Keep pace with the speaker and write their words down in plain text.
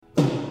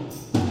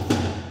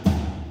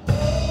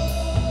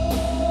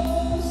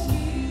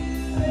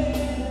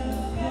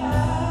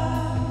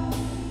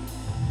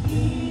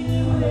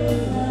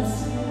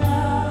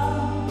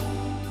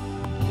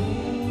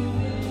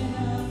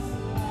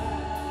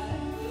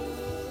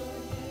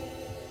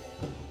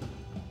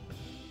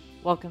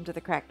Welcome to the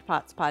Cracked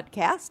Pots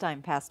podcast.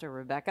 I'm Pastor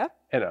Rebecca.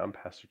 And I'm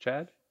Pastor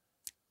Chad.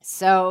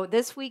 So,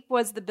 this week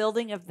was the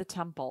building of the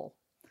temple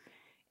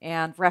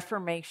and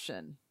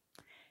Reformation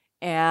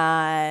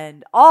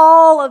and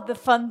all of the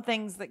fun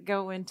things that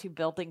go into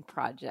building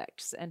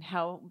projects and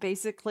how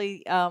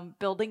basically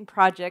building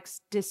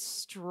projects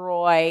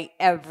destroy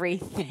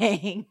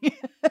everything.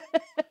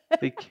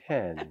 They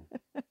can.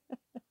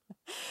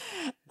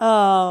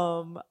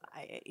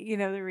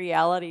 The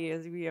reality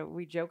is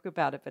we joke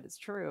about it, but it's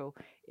true,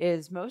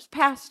 is most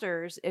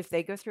pastors, if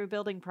they go through a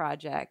building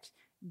project,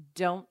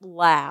 don't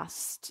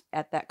last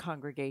at that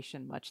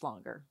congregation much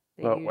longer.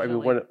 They Well, I mean,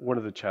 usually, one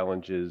of the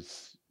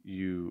challenges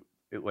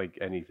like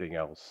anything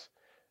else,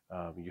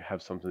 you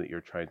have something that you're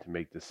trying to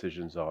make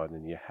decisions on,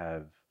 and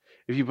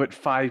if you put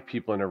five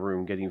people in a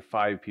room, getting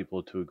five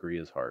people to agree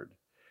is hard.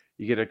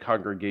 You get a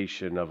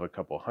congregation of a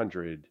couple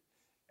hundred,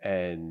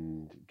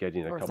 and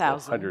getting a or couple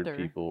thousand, hundred or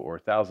people or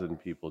 1,000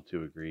 people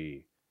to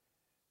agree,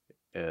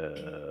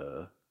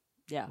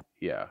 yeah.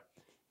 yeah,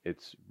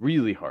 it's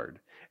really hard.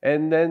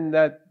 And then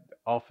that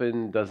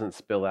often doesn't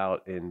spill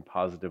out in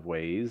positive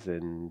ways,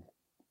 and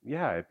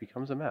yeah, it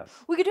becomes a mess.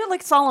 We could do it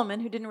like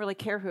Solomon, who didn't really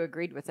care who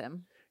agreed with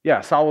him.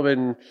 Yeah,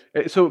 Solomon.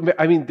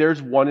 I mean,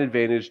 there's one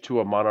advantage to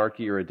a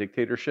monarchy or a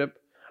dictatorship.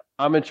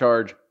 I'm in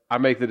charge. I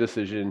make the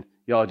decision.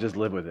 Y'all just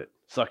live with it.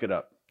 Suck it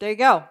up. There you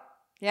go.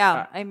 Yeah,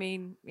 Uh, I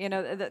mean,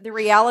 the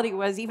reality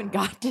was even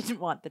God didn't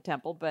want the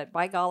temple, but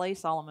by golly,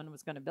 Solomon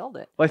was going to build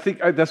it. well, I think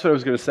that's what I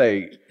was going to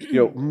say.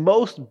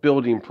 Most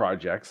building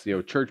projects,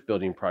 church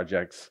building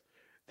projects,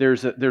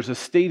 there's a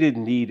stated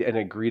need and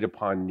agreed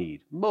upon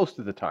need most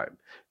of the time.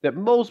 That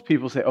most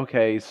people say,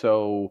 okay,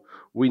 so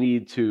we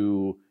need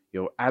to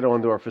add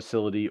on to our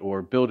facility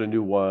or build a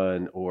new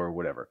one or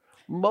whatever.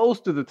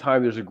 Most of the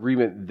time, there's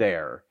agreement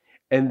there,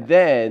 and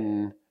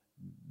then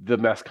the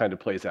mess kind of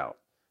plays out.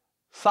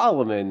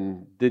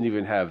 Solomon didn't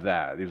even have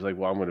that. He was like,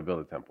 well, I'm going to build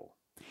a temple.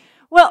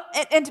 Well,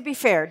 and to be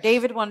fair,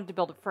 David wanted to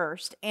build it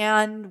first.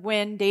 And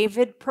when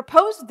David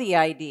proposed the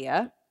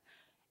idea,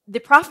 the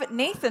prophet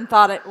Nathan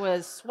thought it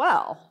was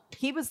swell.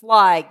 He was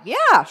like,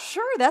 yeah,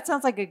 sure, that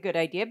sounds like a good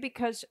idea,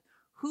 because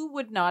who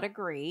would not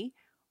agree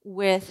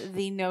with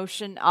the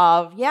notion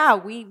of, yeah,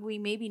 we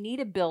maybe need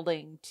a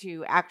building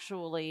to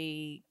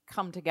actually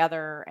come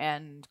together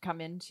and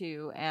come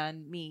into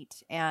and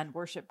meet and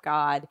worship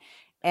God,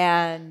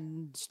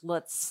 and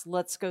let's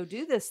go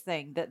do this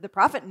thing. The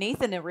prophet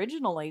Nathan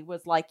originally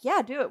was like,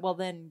 yeah, do it. Well,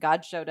 then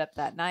God showed up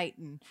that night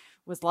and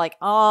was like,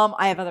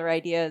 I have other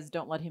ideas.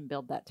 Don't let him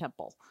build that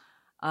temple.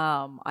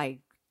 I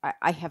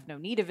have no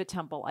need of a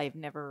temple. I have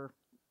never,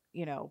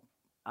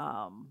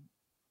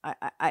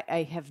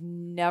 I have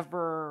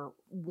never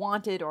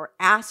wanted or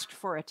asked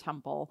for a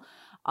temple.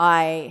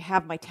 I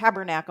have my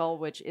tabernacle,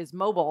 which is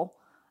mobile.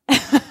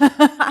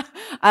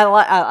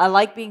 I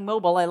like being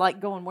mobile. I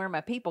like going where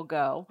my people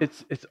go.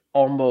 It's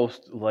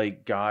almost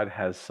like God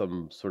has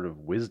some sort of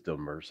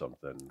wisdom or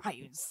something.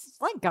 It's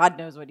like God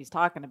knows what he's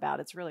talking about.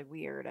 It's really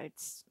weird.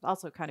 It's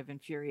also kind of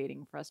infuriating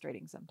and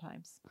frustrating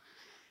sometimes,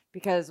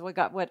 because what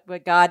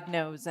God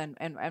knows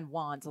and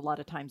wants a lot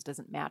of times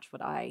doesn't match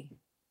what I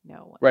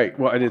know. Right.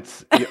 Well, and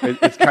it's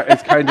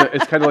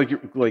kind of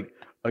like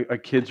a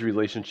kid's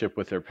relationship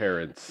with their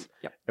parents,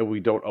 Yep. and we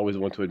don't always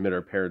want to admit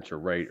our parents are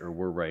right or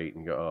we're right,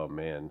 and go, oh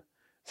man.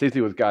 Same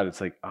thing with God.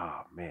 It's like,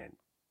 oh man,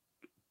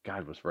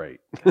 God was right.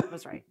 God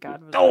was right.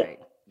 God was Don't. right.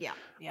 Yeah.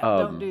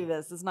 Don't do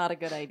this. It's not a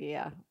good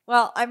idea.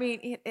 Well, I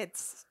mean,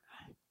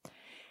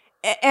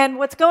 and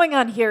what's going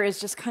on here is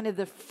just kind of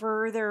the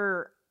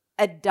further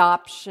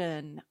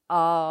adoption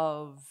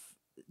of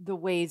the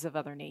ways of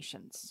other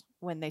nations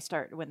when they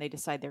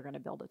decide they're going to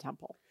build a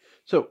temple.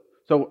 So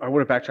I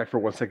want to backtrack for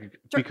 1 second, Sure.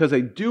 because I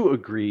do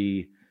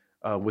agree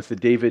with the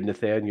David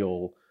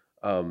Nathaniel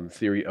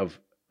theory of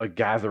a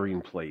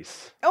gathering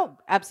place. Oh,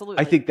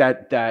 absolutely. I think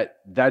that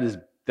is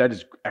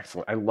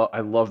excellent. I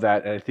love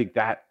that, and I think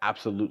that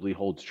absolutely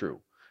holds true.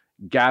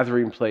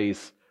 Gathering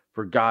place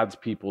for God's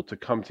people to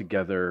come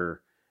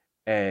together,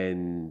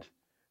 and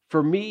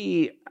for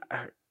me,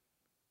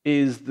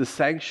 is the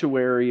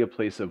sanctuary a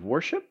place of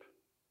worship?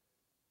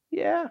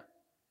 Yeah.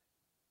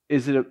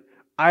 Is it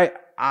I'd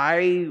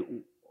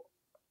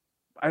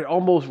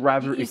almost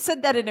rather You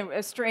said that in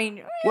a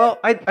strange. well,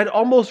 I'd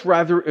almost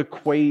rather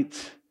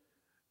equate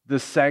the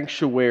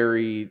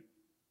sanctuary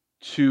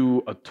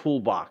to a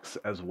toolbox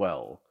as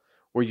well,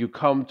 where you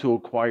come to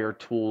acquire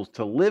tools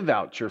to live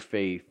out your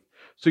faith.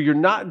 So you're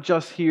not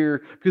just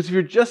here, because if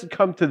you're just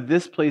come to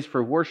this place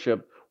for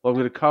worship, well, I'm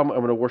going to come, I'm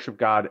going to worship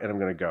God, and I'm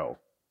going to go.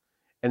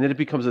 And then it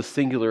becomes a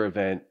singular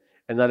event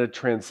and not a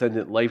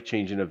transcendent,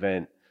 life-changing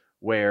event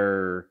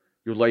where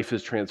your life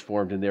is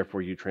transformed and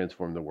therefore you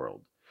transform the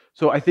world.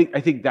 So I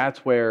think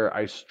that's where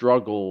I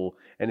struggle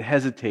and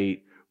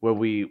hesitate when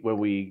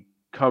we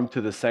come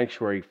to the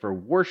sanctuary for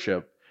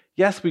worship.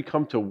 Yes, we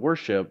come to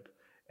worship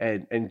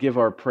and give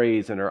our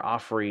praise and our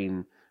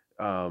offering.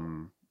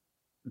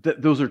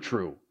 Those are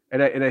true,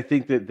 and I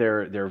think that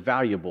they're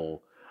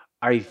valuable.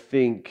 I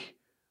think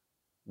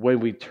when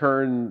we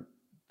turn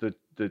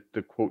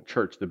the quote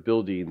church, the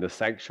building, the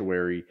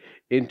sanctuary,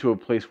 into a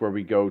place where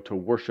we go to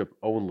worship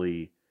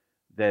only,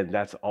 then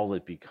that's all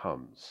it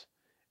becomes.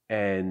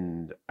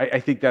 And I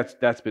think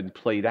that's been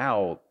played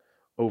out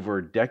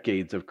over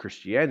decades of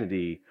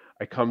Christianity.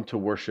 I come to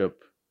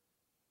worship.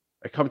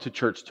 I come to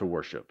church to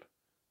worship.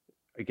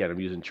 Again, I'm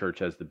using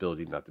church as the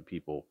building, not the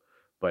people.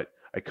 But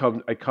I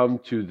come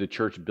to the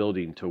church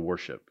building to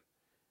worship,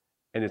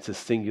 and it's a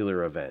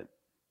singular event.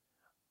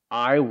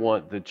 I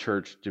want the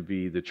church to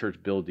be the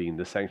church building,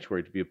 the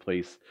sanctuary to be a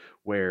place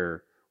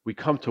where we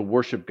come to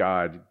worship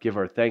God, give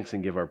our thanks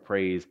and give our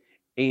praise,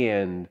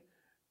 and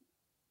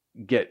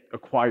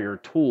acquire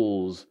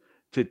tools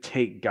to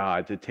take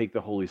God, to take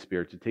the Holy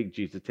Spirit, to take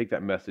Jesus, to take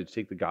that message,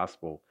 take the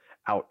gospel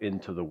out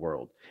into the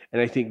world.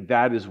 And I think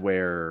that is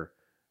where,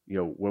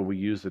 when we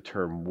use the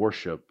term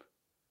worship,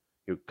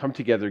 come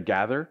together,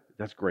 gather,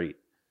 that's great.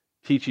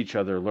 Teach each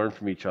other, learn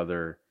from each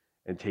other,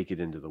 and take it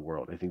into the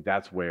world. I think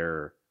that's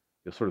where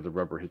sort of the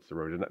rubber hits the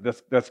road. And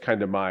that's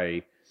kind of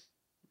my,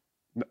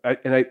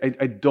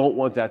 I don't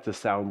want that to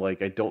sound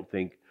like I don't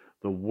think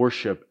the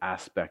worship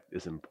aspect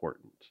is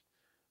important.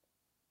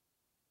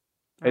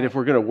 And if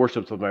we're going to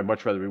worship something, I'd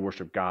much rather we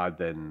worship God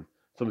than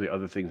some of the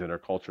other things in our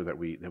culture that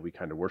we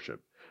kind of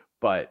worship.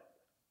 But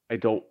I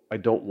don't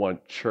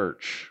want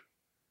church,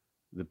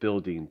 the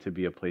building, to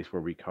be a place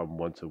where we come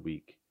once a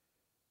week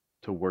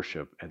to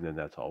worship, and then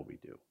that's all we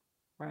do.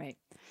 Right.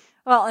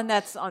 Well, and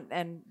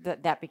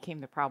that became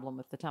the problem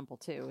with the temple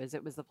too. Is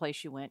it was the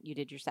place you went, you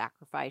did your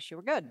sacrifice, you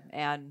were good,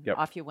 and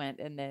off you went,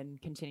 and then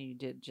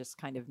continued to just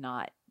kind of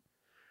not.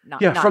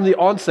 From the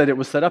onset, it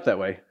was set up that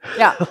way.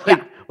 Yeah,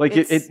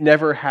 it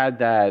never had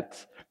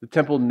that. The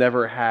temple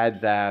never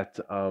had that.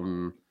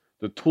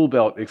 The tool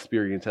belt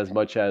experience as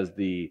much as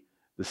the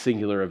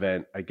singular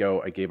event. I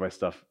gave my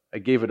stuff, I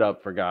gave it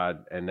up for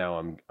God, and now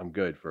I'm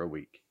good for a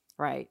week.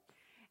 Right.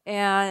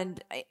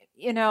 And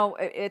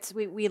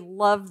we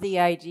love the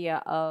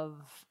idea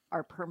of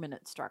our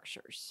permanent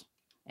structures,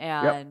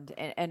 and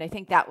I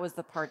think that was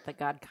the part that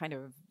God kind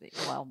of,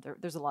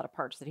 there's a lot of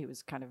parts that he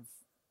was kind of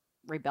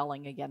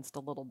rebelling against a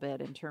little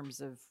bit in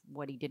terms of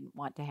what he didn't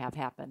want to have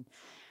happen.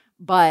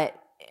 But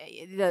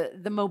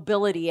the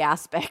mobility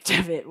aspect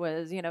of it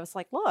was, it's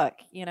like, look,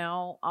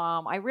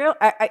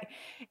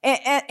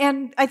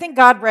 and I think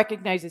God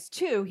recognizes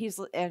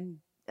too, and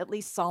at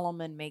least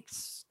Solomon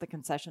makes the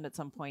concession at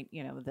some point,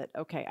 that,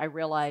 okay, I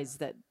realize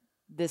that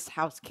this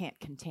house can't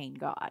contain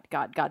God.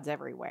 God's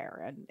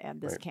everywhere, and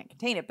this can't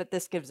contain it. But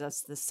this gives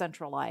us this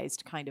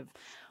centralized kind of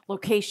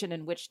location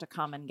in which to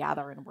come and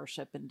gather and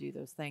worship and do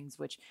those things.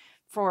 Which,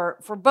 for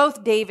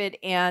both David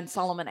and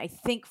Solomon, I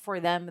think for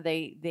them,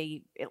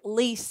 they at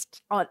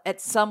least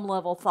at some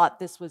level thought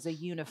this was a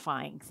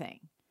unifying thing.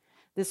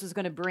 This was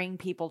going to bring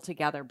people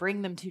together,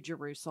 bring them to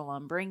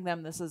Jerusalem, bring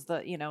them. This is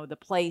the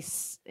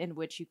place in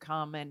which you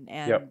come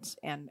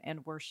and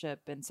worship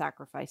and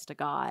sacrifice to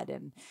God,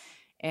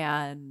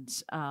 and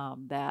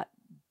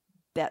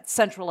that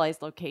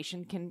centralized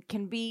location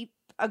can be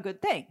a good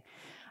thing.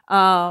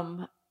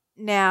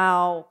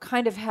 Now,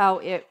 kind of how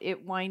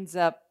it winds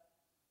up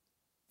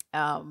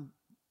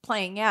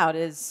playing out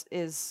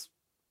is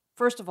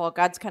first of all,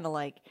 God's kind of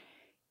like,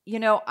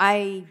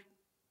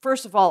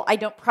 First of all, I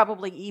don't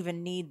probably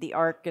even need the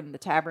ark and the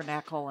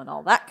tabernacle and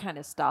all that kind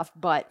of stuff,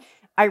 but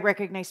I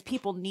recognize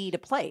people need a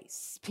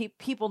place.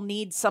 People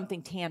need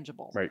something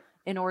tangible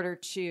in order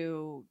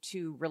to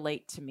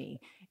relate to me.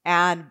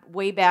 And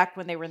way back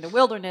when they were in the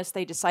wilderness,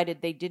 they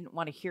decided they didn't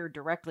want to hear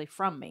directly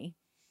from me.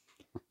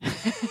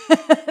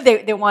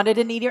 They wanted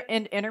an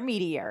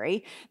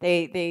intermediary.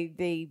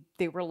 They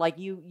were like,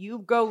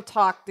 you go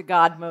talk to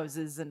God,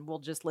 Moses, and we'll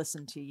just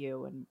listen to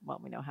you. And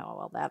we know how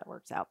well that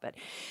works out. But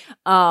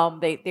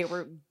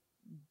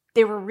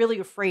they were really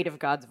afraid of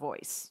God's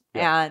voice,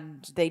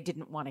 and they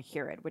didn't want to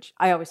hear it, which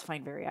I always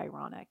find very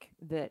ironic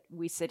that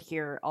we sit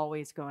here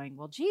always going,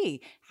 well,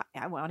 gee,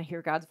 I want to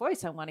hear God's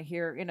voice. I want to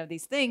hear,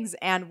 these things.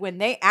 And when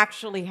they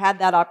actually had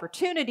that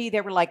opportunity,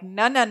 they were like,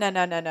 no,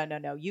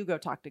 you go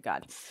talk to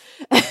God.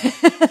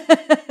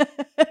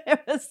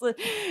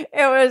 It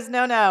was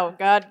no,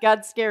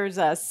 God scares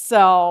us.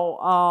 So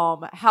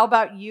how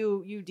about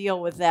you deal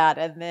with that,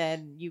 and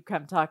then you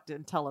come talk to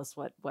and tell us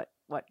what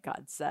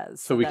God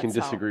says. So we can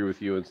disagree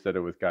with you instead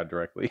of with God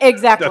directly.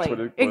 Exactly. That's what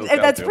it boils down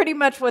That's to. pretty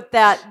much what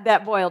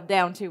that boiled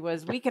down to,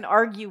 was we can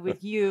argue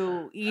with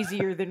you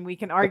easier than we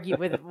can argue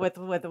with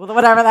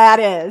whatever that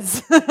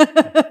is.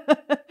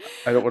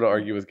 I don't want to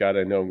argue with God.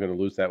 I know I'm going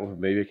to lose that one.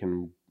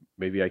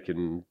 Maybe I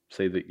can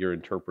say that you're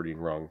interpreting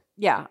wrong.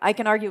 Yeah, I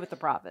can argue with the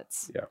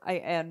prophets. Yeah.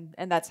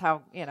 And that's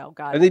how,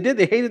 God. And they did.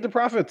 They hated the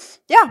prophets.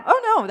 Yeah.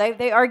 Oh no,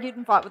 they argued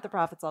and fought with the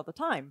prophets all the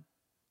time.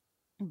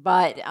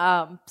 But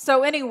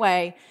so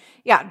anyway,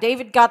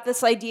 David got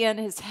this idea in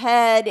his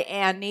head,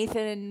 and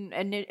Nathan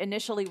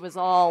initially was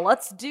all,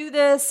 let's do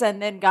this.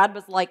 And then God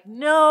was like,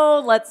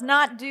 no, let's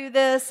not do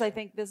this. I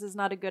think this is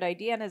not a good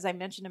idea. And as I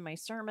mentioned in my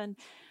sermon,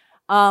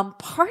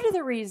 part of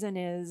the reason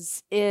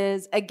is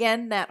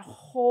again, that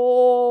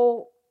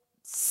whole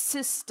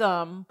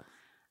system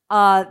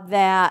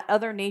that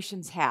other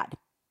nations had,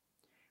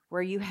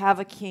 where you have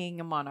a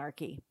king, a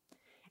monarchy,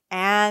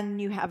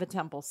 and you have a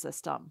temple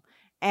system,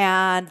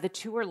 and the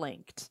two are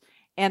linked.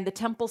 And the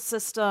temple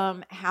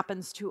system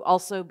happens to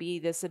also be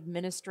this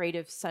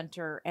administrative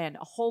center, and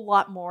a whole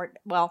lot more,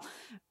 well,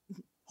 a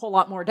whole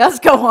lot more does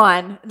go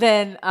on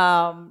than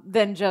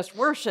just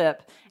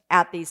worship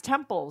at these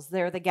temples.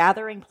 They're the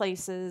gathering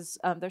places,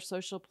 they're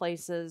social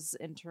places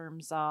in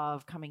terms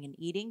of coming and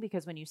eating,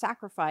 because when you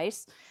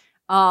sacrifice,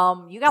 you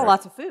got Right.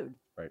 lots of food.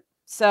 Right.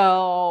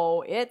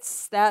 So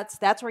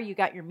that's where you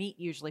got your meat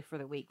usually for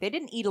the week. They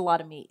didn't eat a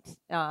lot of meat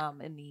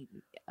in the.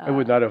 I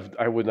would not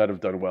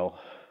have done well.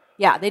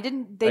 Yeah, they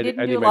didn't I do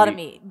need a my lot of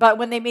meat. meat. But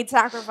when they made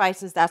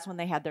sacrifices, that's when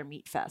they had their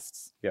meat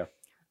fests. Yeah.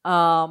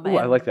 Ooh,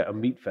 I like that, a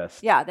meat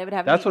fest. Yeah, they would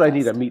have. That's meat what I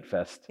need, a fest. meat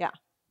fest. Yeah,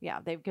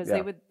 because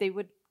Yeah. they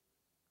would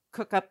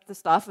cook up the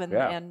stuff, and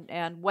Yeah.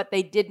 and what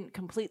they didn't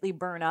completely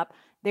burn up,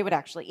 they would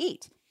actually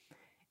eat.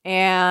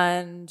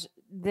 And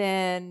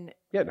then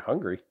Getting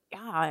hungry.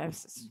 yeah,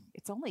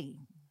 it's only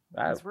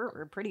Ah,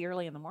 we're pretty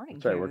early in the morning.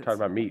 That's right. too. We're talking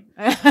about meat.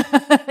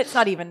 It's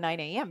not even 9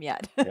 a.m.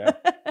 yet. Yeah.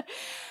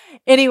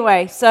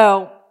 Anyway,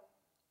 so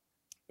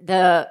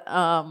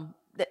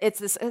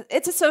it's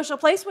a social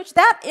place, which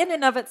that in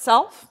and of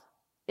itself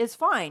is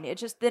fine. It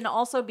just then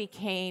also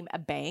became a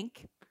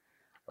bank.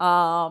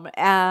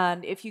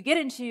 And if you get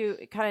into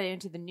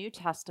the New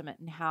Testament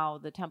and how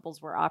the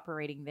temples were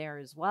operating there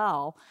as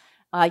well,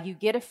 you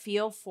get a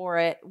feel for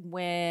it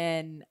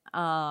when,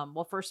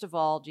 well, first of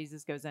all,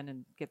 Jesus goes in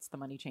and gets the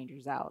money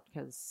changers out,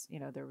 because,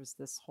 there was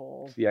this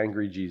whole The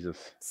angry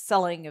Jesus.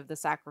 selling of the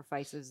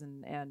sacrifices,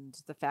 and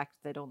the fact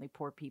that only the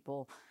poor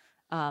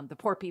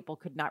people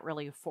could not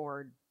really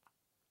afford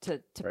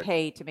to Right.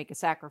 pay to make a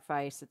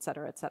sacrifice, et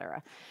cetera, et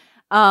cetera.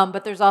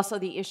 But there's also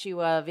the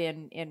issue of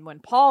in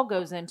when Paul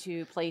goes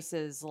into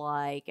places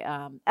like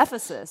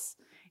Ephesus,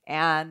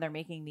 and they're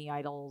making the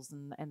idols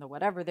and the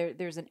whatever,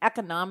 there's an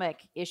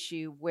economic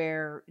issue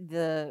where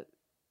the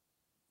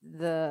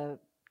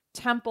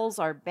temples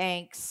are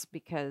banks,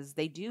 because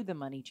they do the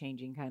money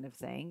changing kind of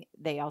thing.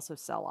 They also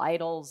sell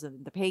idols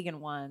and the pagan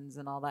ones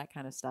and all that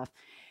kind of stuff.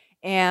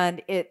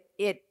 And it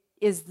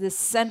is the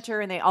center,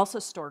 and they also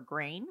store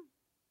grain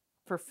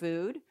for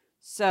food.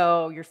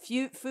 So your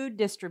food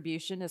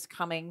distribution is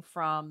coming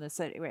from the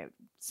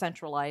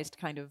centralized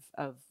kind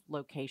of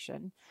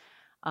location.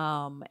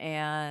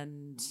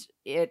 And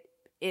it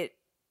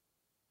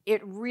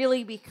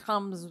really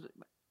becomes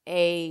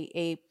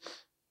a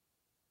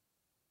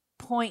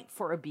point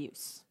for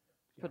abuse,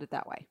 put it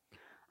that way.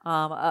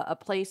 A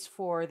place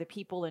for the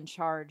people in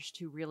charge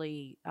to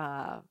really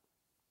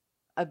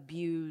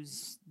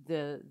abuse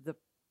the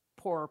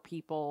poor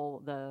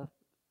people, the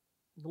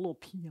little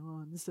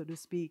peons, so to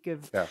speak,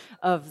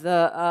 of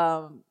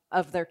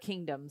their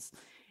kingdoms.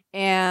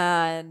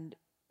 And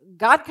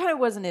God kind of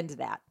wasn't into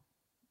that.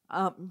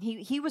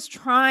 He was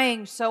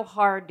trying so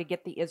hard to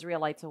get the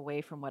Israelites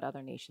away from what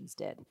other nations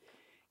did.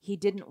 He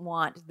didn't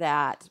want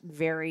that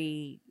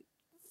very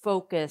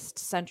focused,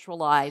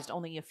 centralized,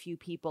 only a few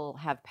people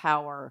have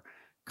power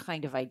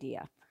kind of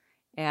idea.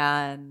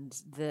 And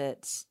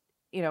that,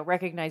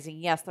 recognizing,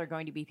 yes, there are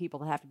going to be people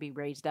that have to be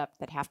raised up,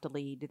 that have to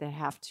lead, that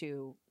have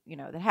to,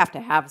 that have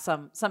to have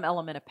some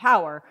element of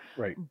power.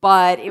 Right.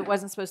 But it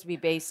wasn't supposed to be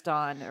based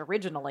on,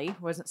 originally,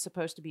 it wasn't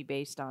supposed to be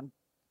based on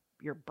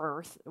your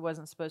birth. It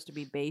wasn't supposed to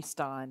be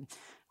based on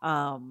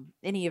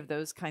any of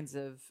those kinds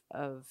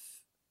of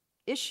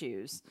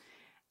issues.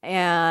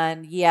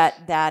 And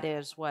yet that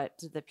is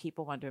what the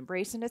people want to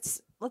embrace. And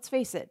let's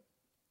face it,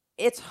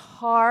 it's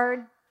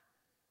hard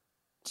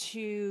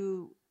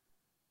to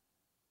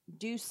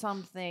do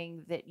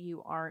something that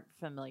you aren't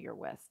familiar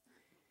with.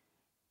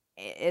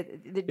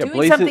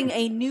 Doing something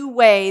a new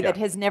way that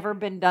has never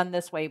been done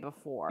this way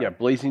before. Yeah,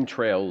 blazing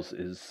trails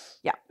is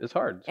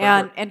hard. It's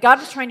and hard. And God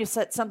was trying to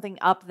set something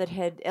up that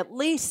had, at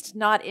least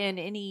not in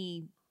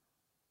any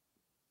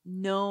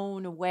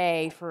known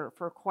way for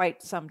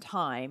quite some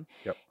time,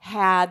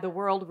 had the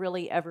world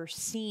really ever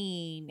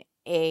seen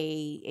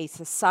a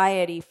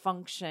society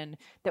function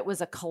that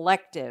was a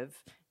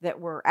collective,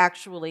 that were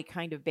actually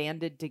kind of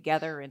banded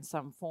together in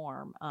some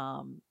form.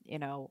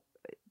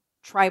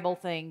 Tribal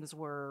things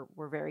were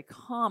very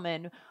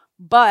common,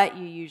 but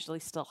you usually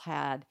still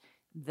had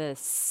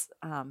this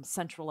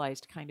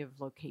centralized kind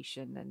of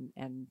location,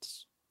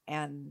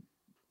 and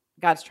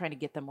God's trying to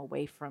get them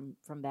away from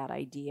that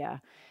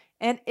idea.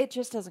 And it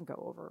just doesn't go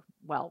over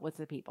well with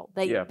the people.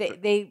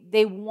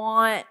 They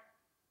want,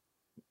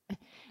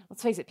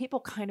 let's face it, people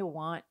kind of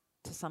want,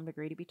 to some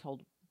degree, to be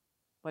told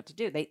what to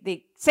do.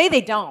 They say they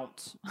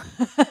don't.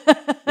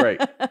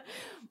 Right.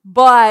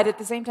 But at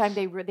the same time,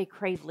 they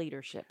crave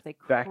leadership. They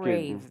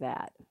crave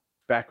that.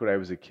 Back when I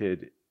was a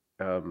kid,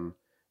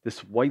 this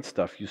white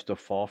stuff used to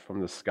fall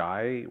from the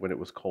sky when it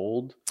was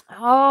cold.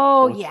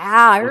 Oh,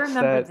 I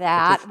remember that?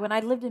 that. When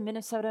I lived in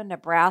Minnesota and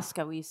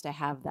Nebraska, we used to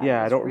have that.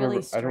 Yeah, it was I don't really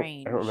remember.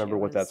 strange. I don't remember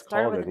what that's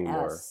started called with an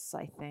anymore. S,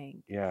 I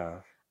think. Yeah.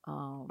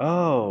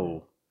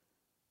 Oh,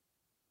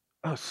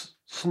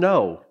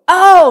 snow.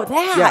 Oh,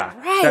 that. Yeah,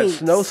 right. that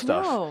snow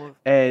stuff.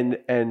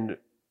 And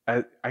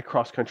I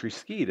cross country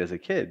skied as a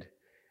kid,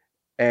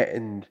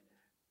 And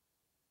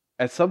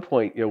at some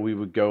point, we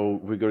would go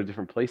to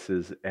different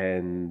places,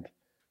 and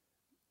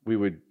we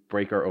would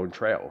break our own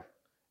trail.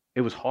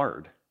 It was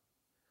hard.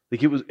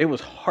 Like it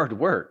was hard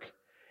work.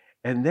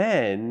 And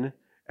then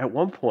at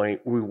one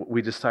point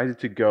we decided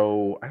to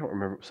go, I don't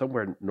remember,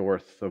 somewhere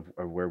north of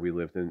where we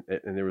lived, and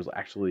there was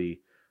actually,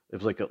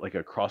 it was like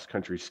a cross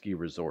country ski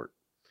resort,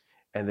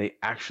 and they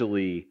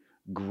actually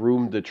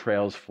groomed the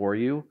trails for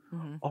you.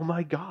 Hmm. Oh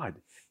my God.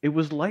 It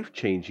was life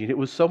changing. It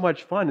was so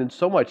much fun and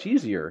so much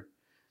easier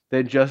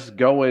than just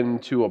going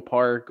to a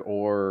park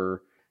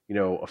or,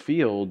 a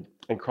field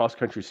and cross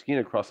country skiing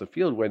across a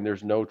field when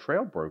there's no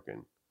trail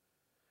broken.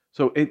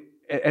 So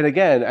and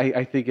again,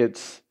 I think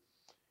it's,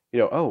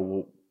 oh,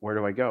 well, where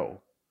do I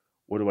go?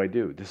 What do I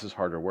do? This is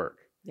harder work.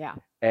 Yeah.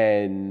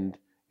 And,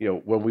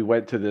 when we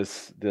went to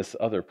this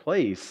other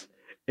place,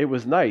 it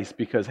was nice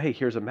because, hey,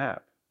 here's a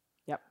map.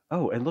 Yep.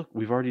 Oh, and look,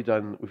 we've already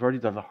done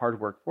the hard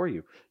work for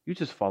you. You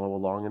just follow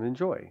along and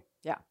enjoy.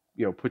 Yeah.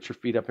 Put your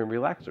feet up and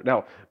relax.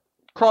 Now,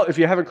 if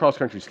you haven't cross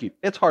country skied,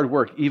 it's hard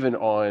work even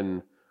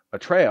on a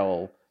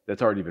trail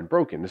that's already been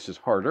broken. It's just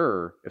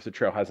harder if the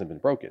trail hasn't been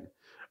broken.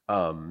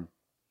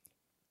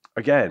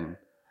 Again,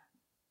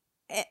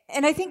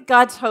 And I think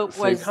God's hope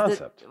same was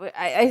concept. that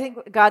I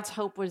think God's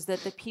hope was that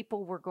the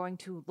people were going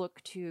to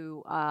look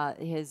to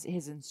his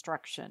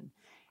instruction,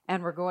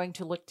 and we're going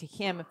to look to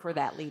him for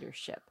that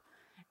leadership,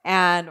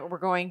 and we're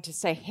going to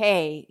say,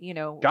 hey,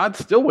 God's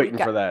still waiting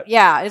for that.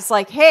 Yeah, it's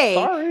like, hey,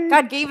 Sorry.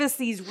 God gave us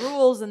these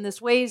rules and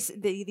these ways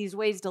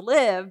to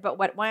live, but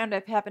what wound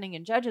up happening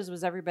in Judges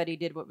was everybody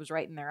did what was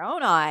right in their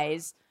own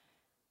eyes,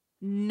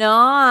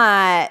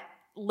 not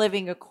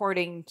living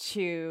according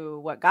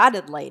to what God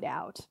had laid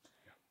out.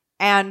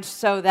 And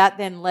so that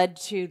then led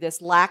to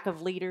this lack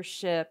of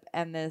leadership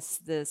and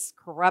this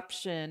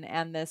corruption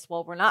and this,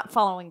 well, we're not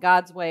following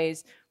God's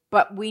ways,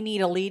 but we need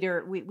a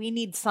leader. We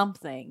need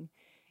something.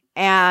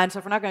 And so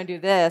if we're not going to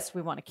do this,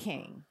 we want a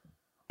king.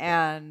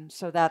 And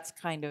so that's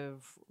kind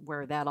of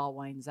where that all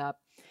winds up.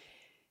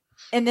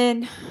 And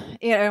then,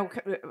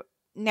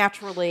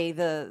 naturally,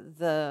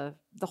 the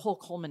whole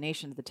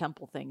culmination of the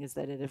temple thing is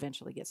that it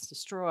eventually gets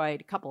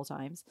destroyed a couple of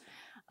times.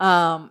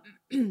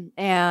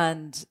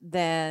 And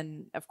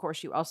then, of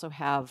course, you also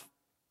have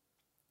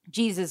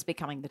Jesus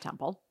becoming the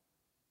temple.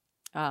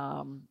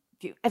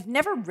 I've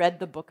never read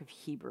the book of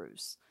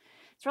Hebrews.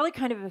 It's really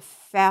kind of a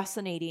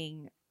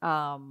fascinating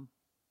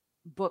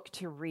book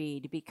to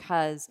read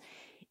because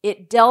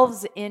it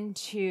delves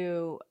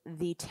into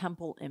the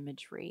temple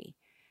imagery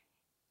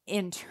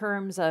in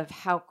terms of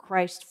how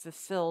Christ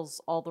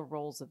fulfills all the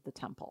roles of the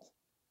temple,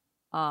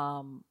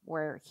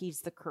 where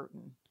he's the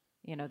curtain,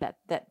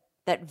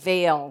 that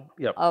veil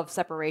Yep. of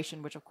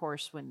separation, which of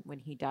course when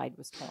he died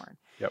was torn.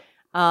 Yep.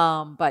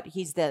 But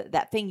he's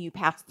that thing you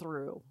pass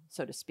through,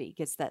 so to speak.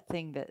 It's that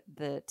thing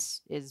that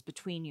is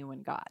between you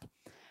and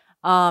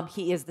God.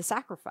 He is the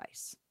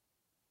sacrifice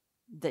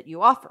that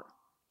you offer.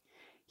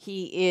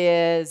 He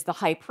is the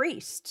high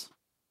priest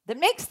that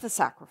makes the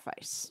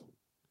sacrifice.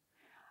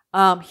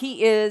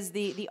 He is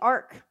the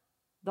ark,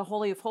 the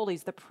Holy of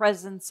Holies, the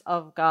presence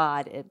of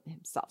God in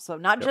himself. So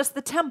not just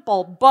the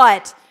temple,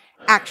 but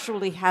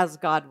actually has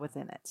God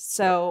within it.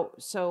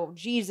 So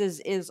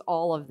Jesus is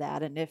all of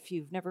that. And if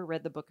you've never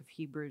read the book of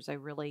Hebrews, I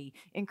really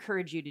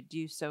encourage you to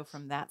do so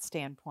from that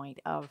standpoint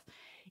of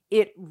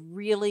it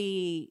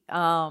really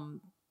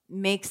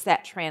makes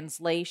that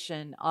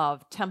translation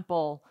of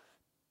temple,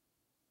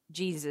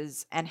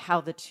 Jesus, and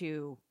how the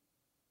two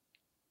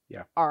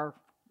are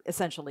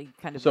essentially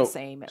kind of the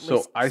same, at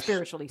least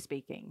spiritually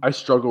speaking. I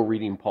struggle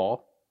reading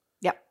Paul.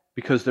 Yep.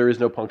 Because there is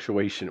no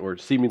punctuation, or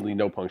seemingly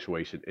no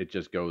punctuation. It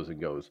just goes and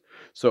goes.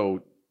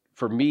 So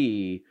for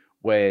me,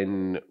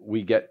 when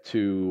we get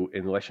to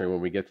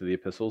the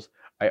epistles,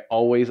 I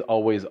always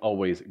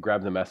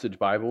grab the Message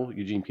Bible,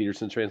 Eugene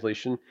Peterson's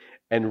translation,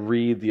 and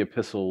read the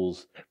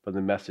epistles from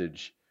the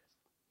Message.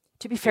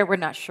 To be fair, we're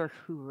not sure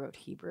who wrote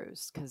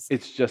Hebrews because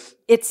it's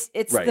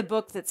right. The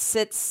book that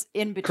sits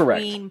in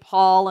between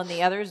Paul and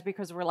the others,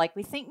 because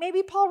we think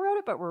maybe Paul wrote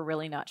it, but we're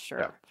really not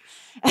sure.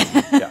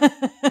 Yeah.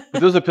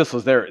 But those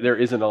epistles, there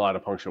isn't a lot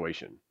of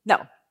punctuation.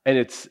 No. And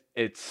it's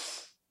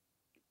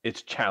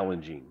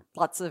challenging.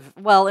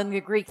 In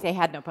the Greek they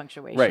had no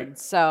punctuation, right.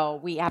 So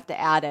we have to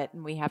add it,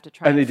 and we have to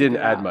try. And they didn't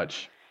add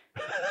much.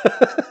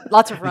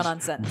 Lots of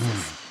run-on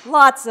sentences.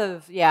 Lots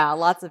of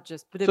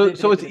just.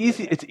 So it's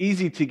easy. It's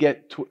easy to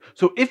get.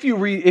 So if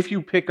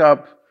you pick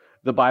up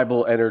the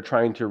Bible and are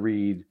trying to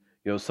read,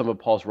 some of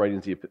Paul's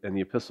writings and the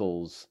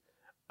epistles,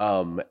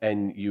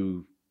 and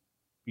you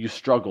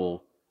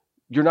struggle,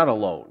 you're not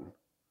alone.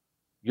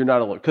 You're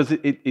not alone, because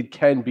it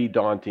can be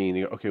daunting.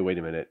 You go, okay, wait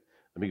a minute.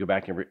 Let me go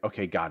back and read.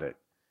 Okay, got it.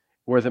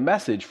 Whereas a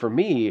Message, for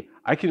me,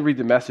 I can read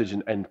the Message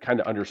and kind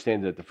of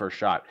understand it at the first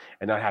shot,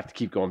 and not have to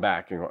keep going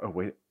back and go, oh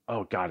wait,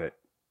 oh, got it.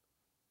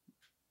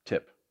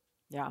 Tip.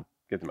 Yeah.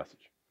 Get the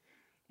message.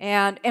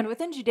 And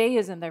within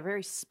Judaism, they're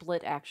very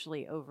split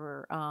actually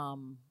over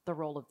the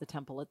role of the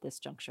temple at this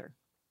juncture.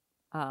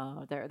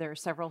 There are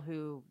several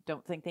who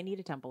don't think they need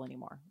a temple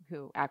anymore,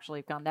 who actually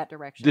have gone that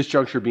direction. This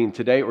juncture being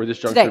today, or this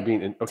juncture Today.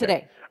 being in, okay.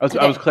 Today.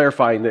 I was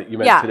clarifying that you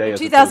meant Yeah, today as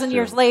 2,000 opposed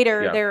years to,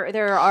 later, yeah.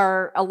 there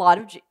are a lot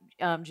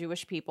of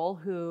Jewish people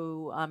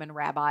who and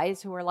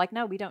rabbis who are like,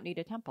 no, we don't need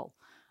a temple.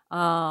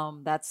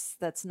 That's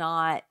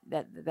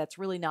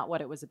really not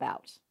what it was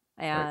about.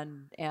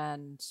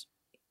 And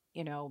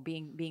you know,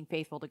 being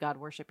faithful to God,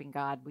 worshiping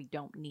God, we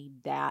don't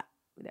need that,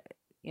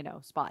 you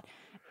know, spot.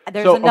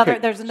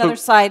 There's another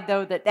side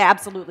though that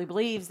absolutely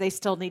believes they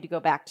still need to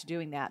go back to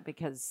doing that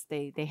because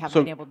they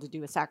haven't been able to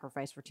do a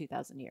sacrifice for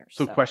 2,000 years.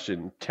 So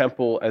question,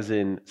 temple as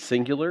in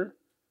singular?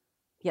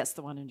 Yes,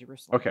 the one in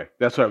Jerusalem. Okay,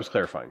 that's what I was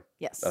clarifying.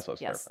 Yes, that's what I was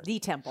clarifying. The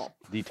temple.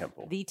 The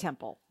temple. The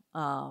temple.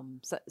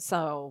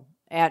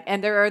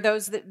 And there are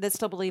those that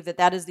still believe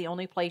that is the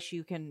only place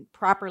you can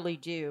properly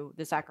do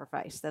the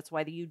sacrifice. That's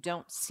why you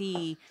don't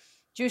see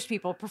Jewish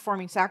people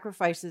performing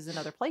sacrifices in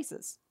other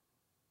places,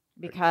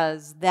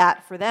 because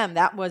that for them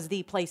that was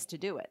the place to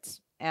do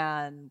it.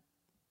 And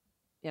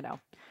you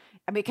know,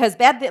 because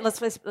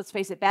let's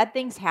face it, bad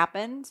things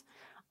happened.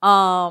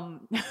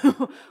 When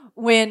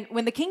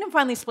the kingdom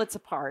finally splits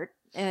apart.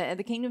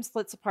 The kingdom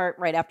splits apart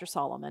right after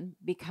Solomon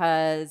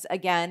because,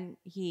 again,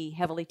 he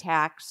heavily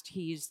taxed,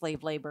 he used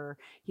slave labor,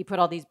 he put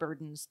all these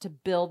burdens to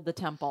build the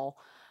temple.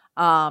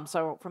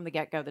 So from the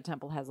get-go, the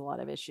temple has a lot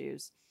of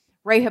issues.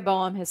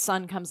 Rehoboam, his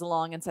son, comes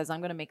along and says, I'm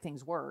going to make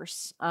things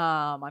worse.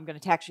 I'm going to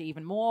tax you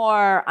even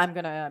more. I'm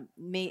going to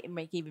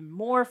make even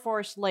more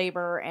forced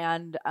labor.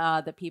 And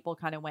the people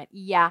kind of went,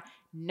 yeah,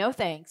 no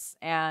thanks.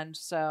 And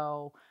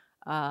so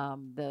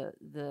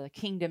the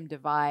kingdom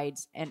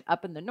divides, and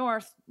up in the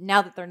north,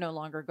 now that they're no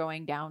longer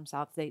going down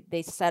south,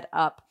 they set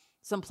up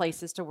some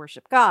places to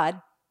worship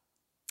God,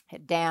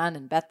 at Dan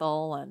and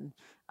Bethel and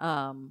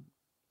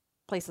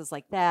places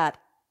like that.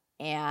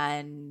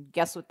 And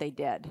guess what they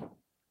did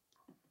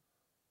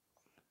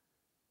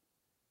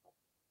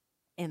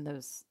in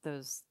those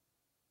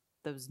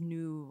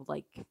new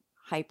like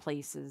high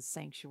places,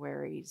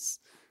 sanctuaries?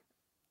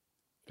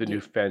 The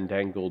new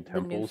fandangled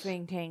temples. The new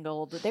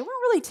fandangled. They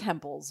weren't really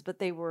temples, but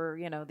they were,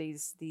 you know,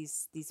 these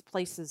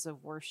places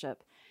of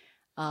worship.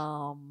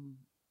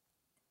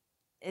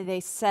 They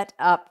set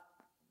up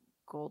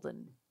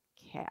golden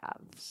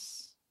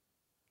calves.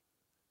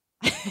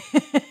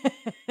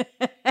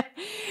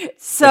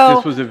 So if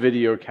this was a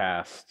video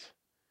cast,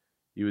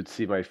 you would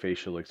see my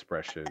facial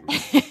expression.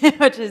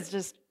 Which is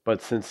just.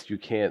 But since you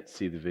can't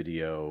see the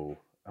video,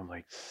 I'm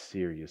like,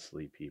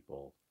 seriously,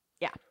 people.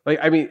 Yeah. Like,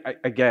 I mean,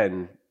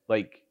 again,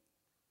 like.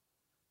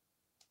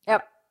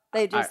 Yep.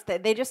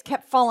 They just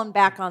kept falling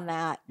back on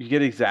that. You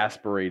get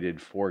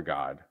exasperated for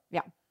God.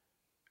 Yeah.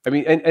 I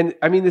mean, and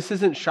I mean, this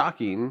isn't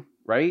shocking,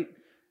 right?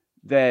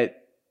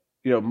 That,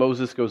 you know,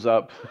 Moses goes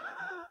up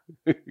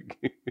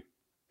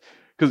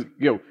because,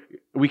 you know,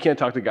 we can't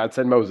talk to God.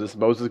 Send Moses.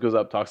 Moses goes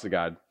up, talks to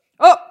God.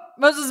 Oh,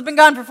 Moses has been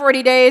gone for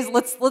 40 days.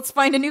 Let's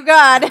find a new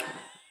God.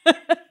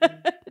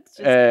 It's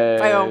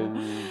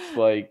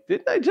like,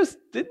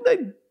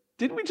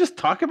 didn't we just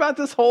talk about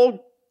this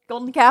whole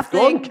golden calf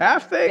thing?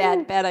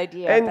 Bad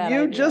idea. And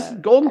you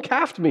just golden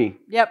calfed me.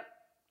 Yep.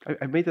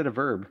 I made that a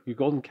verb. You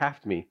golden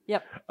calfed me.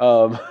 Yep.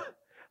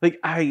 Like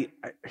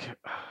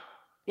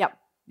Yep.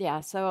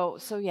 Yeah. So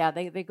yeah,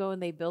 they go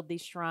and they build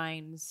these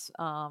shrines,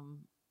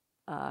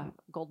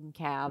 golden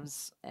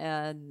calves,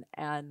 and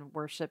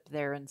worship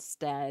there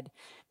instead,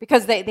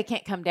 because they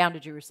can't come down to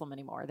Jerusalem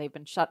anymore.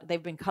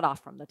 They've been cut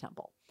off from the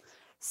temple.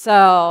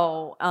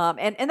 So,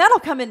 and that'll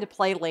come into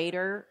play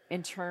later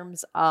in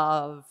terms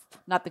of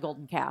not the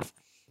golden calf,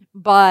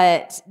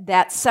 but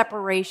that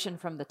separation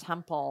from the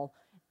temple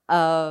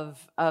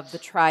of the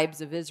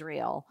tribes of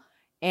Israel.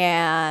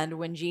 And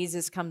when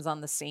Jesus comes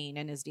on the scene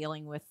and is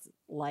dealing with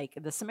like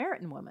the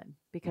Samaritan woman,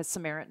 because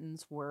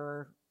Samaritans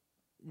were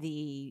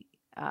the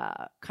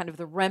kind of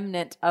the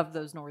remnant of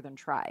those northern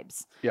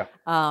tribes,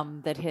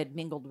 that had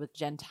mingled with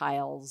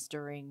Gentiles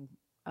during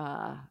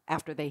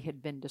after they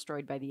had been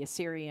destroyed by the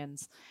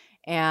Assyrians.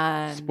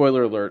 And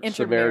spoiler alert: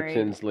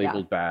 Samaritans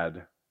labeled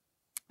bad.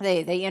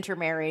 They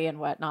intermarry and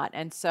whatnot,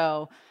 and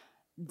so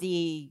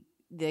the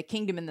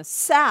kingdom in the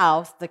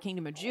south, the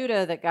kingdom of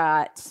Judah that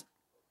got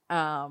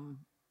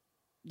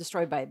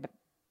destroyed by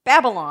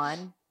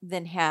Babylon,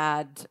 then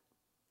had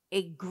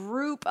a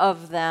group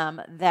of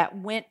them that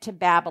went to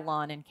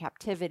Babylon in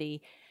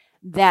captivity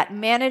that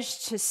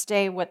managed to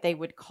stay what they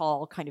would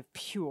call kind of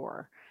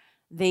pure.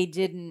 They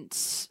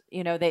didn't,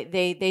 you know,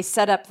 they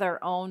set up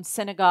their own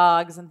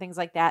synagogues and things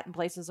like that and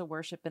places of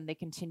worship, and they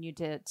continued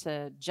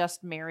to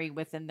just marry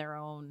within their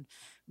own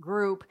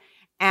group.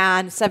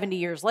 And 70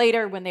 years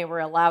later, when they were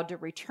allowed to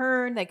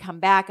return, they come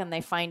back and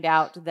they find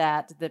out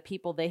that the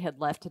people they had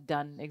left had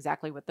done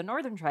exactly what the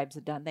northern tribes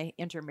had done. They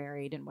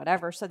intermarried and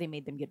whatever, so they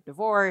made them get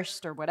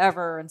divorced or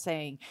whatever, and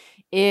saying,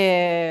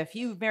 if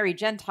you marry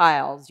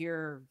Gentiles,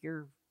 you're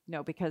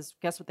no, because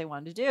guess what they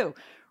wanted to do?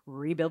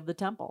 Rebuild the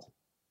temple.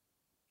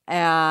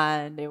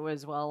 And it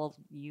was, well,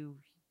 you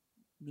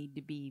need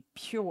to be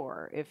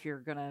pure if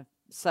you're going to.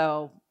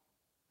 So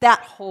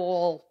that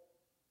whole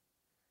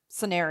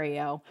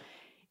scenario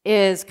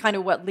is kind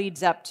of what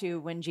leads up to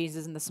when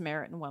Jesus and the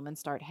Samaritan woman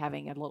start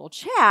having a little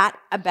chat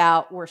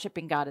about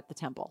worshiping God at the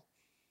temple.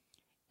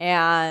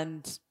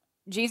 And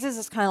Jesus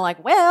is kind of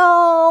like,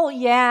 well,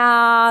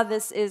 yeah,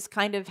 this is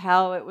kind of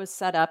how it was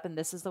set up, and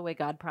this is the way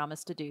God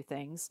promised to do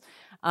things.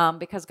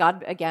 Because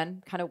God,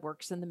 again, kind of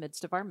works in the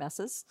midst of our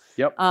messes.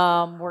 Yep.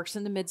 Works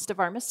in the midst of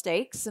our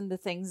mistakes and the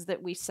things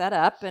that we set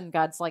up, and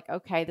God's like,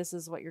 okay, this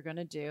is what you're going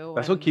to do.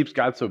 That's what keeps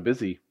God so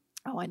busy.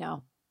 Oh, I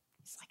know.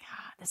 He's like,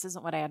 this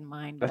isn't what I had in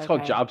mind. That's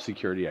called job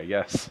security, I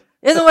guess.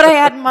 Isn't what I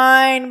had in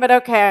mind, but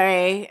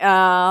okay.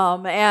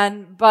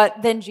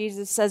 But then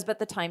Jesus says, but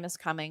the time is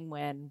coming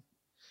when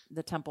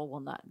the temple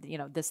will not,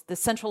 this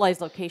centralized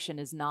location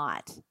is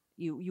not.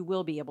 You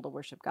will be able to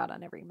worship God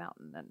on every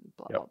mountain and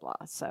blah, blah,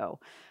 blah. So,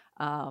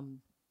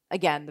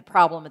 again, the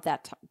problem at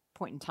that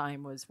point in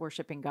time was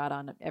worshiping God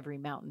on every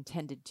mountain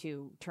tended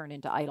to turn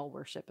into idol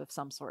worship of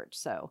some sort.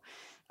 So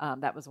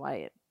that was why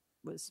it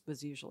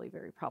was usually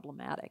very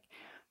problematic.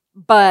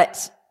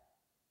 But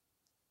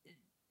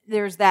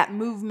there's that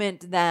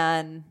movement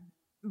then,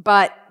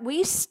 but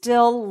we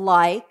still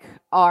like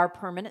our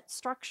permanent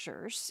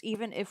structures,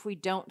 even if we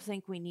don't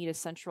think we need a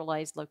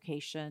centralized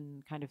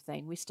location kind of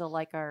thing. We still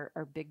like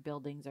our big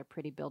buildings, our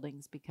pretty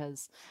buildings,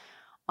 because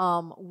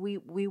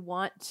we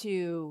want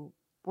to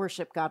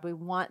worship God. We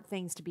want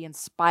things to be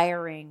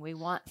inspiring. We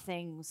want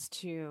things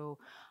to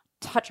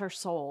touch our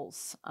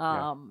souls.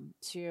 I'm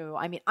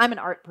an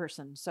art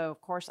person, so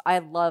of course I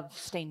love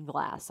stained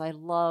glass. I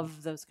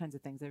love those kinds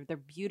of things. They're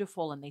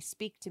beautiful and they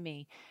speak to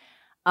me.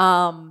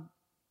 And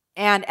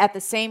at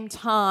the same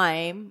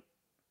time,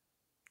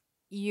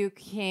 you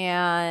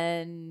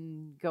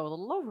can go a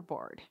little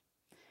overboard.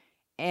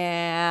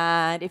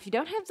 And if you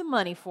don't have the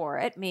money for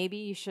it, maybe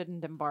you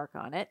shouldn't embark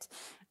on it.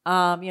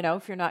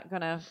 If you're not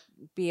going to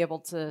be able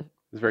to.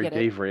 It's very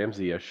Dave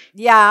Ramsey-ish.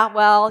 Yeah,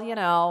 well,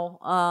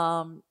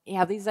 you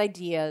have these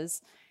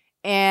ideas.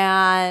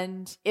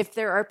 And if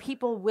there are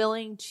people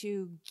willing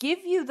to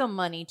give you the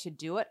money to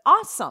do it,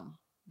 awesome,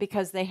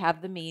 because they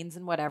have the means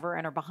and whatever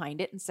and are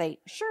behind it and say,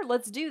 sure,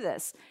 let's do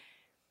this.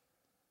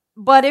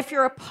 But if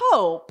you're a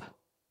pope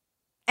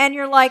and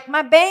you're like,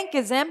 my bank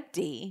is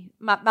empty,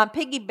 my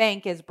piggy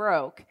bank is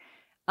broke,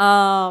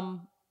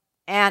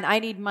 and I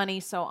need money,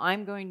 so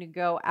I'm going to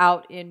go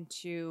out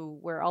into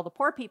where all the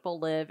poor people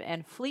live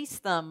and fleece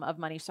them of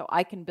money so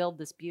I can build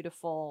this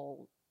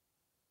beautiful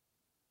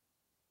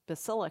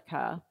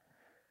basilica.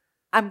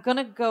 I'm going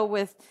to go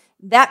with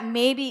that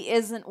maybe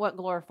isn't what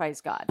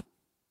glorifies God.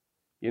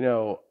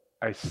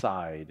 I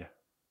sighed.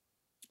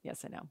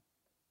 Yes, I know.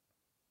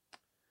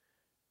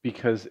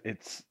 Because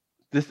it's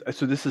this.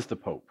 So this is the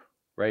Pope,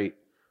 right?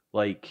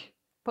 Like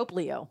Pope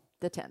Leo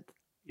the 10th.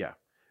 Yeah.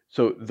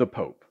 So the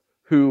Pope,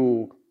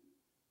 who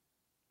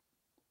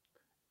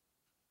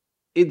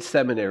in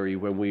seminary,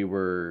 when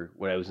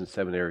I was in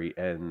seminary,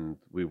 and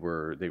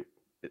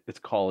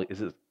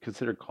is it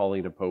considered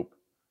calling a pope?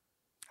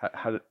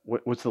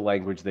 What's the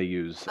language they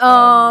use?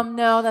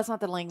 No, that's not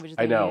the language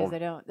they use. They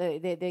don't.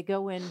 They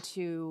go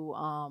into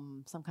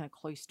some kind of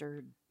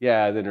cloistered.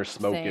 Yeah, then they're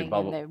smoking. Thing,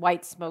 and the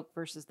white smoke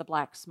versus the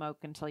black smoke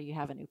until you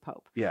have a new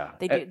pope. Yeah,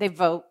 they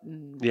vote.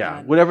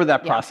 Whatever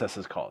that process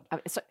is called.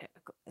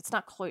 It's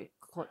not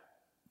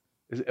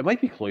It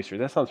might be cloistered.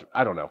 That sounds.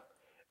 I don't know.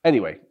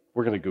 Anyway,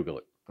 we're gonna Google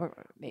it.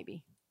 Or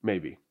maybe.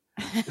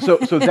 So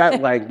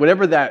that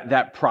whatever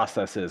that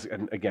process is,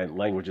 and again,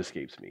 language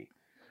escapes me.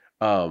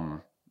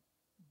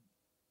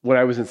 When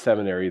I was in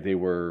seminary, they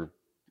were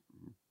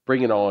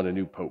bringing on a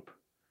new pope.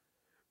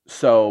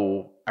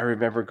 So I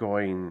remember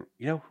going,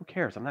 who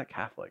cares? I'm not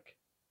Catholic.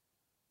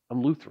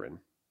 I'm Lutheran.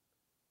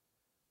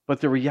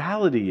 But the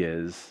reality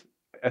is,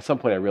 at some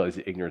point I realized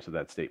the ignorance of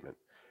that statement.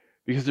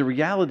 Because the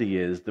reality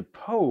is the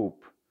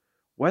Pope,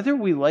 whether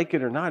we like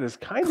it or not, is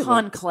kind of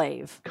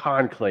conclave.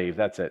 Conclave,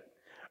 that's it.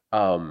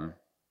 The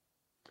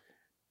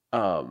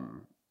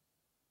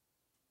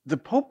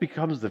Pope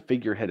becomes the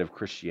figurehead of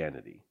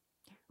Christianity.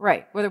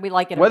 Right, whether we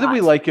like it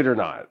or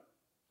not.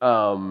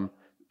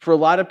 For a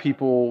lot of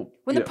people...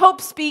 When the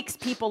Pope speaks,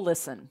 people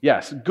listen.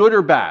 Yes, good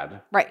or bad.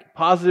 Right.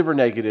 Positive or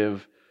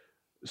negative.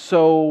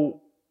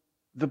 So,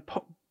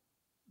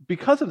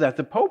 because of that,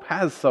 the Pope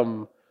has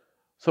some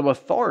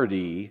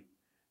authority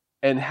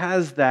and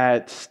has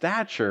that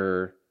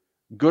stature,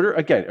 good or,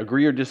 again,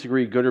 agree or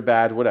disagree, good or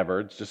bad, whatever.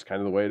 It's just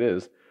kind of the way it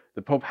is.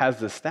 The Pope has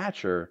this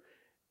stature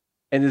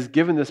and is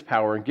given this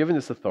power and given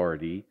this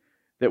authority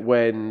that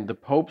when the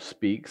Pope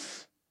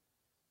speaks...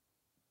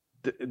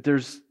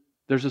 There's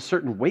a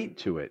certain weight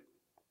to it,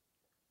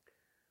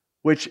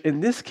 which in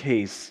this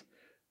case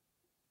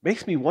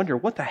makes me wonder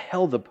what the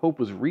hell the Pope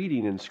was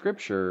reading in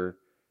Scripture,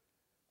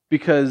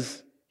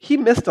 because he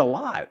missed a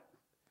lot.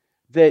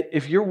 That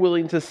if you're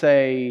willing to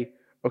say,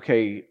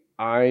 okay,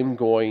 I'm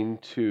going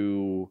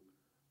to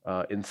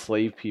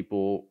enslave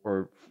people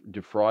or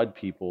defraud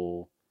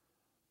people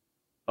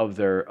of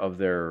their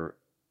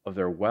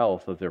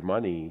wealth, of their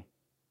money,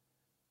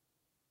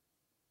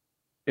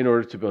 in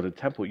order to build a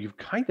temple, you've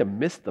kind of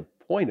missed the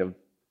point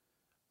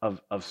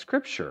of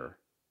Scripture.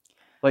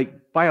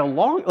 like by a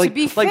long, like,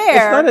 be it's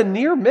fair- not a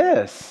near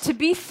miss. To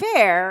be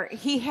fair,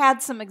 he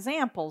had some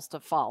examples to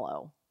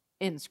follow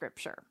in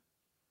Scripture.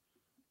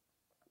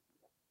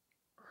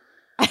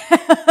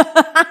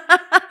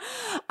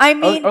 I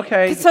mean,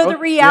 okay, so the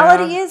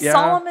reality yeah, is yeah.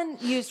 Solomon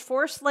used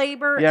forced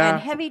labor Yeah. and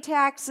heavy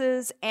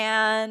taxes,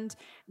 and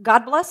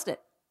God blessed it.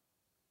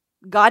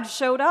 God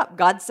showed up.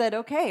 God said,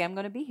 "Okay, I'm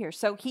going to be here."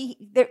 So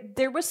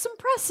there was some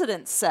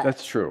precedent set.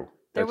 That's true.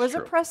 There That's was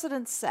true. a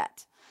precedent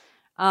set.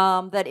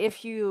 That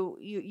if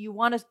you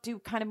want to do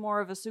kind of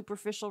more of a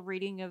superficial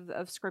reading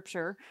of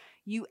Scripture,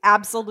 you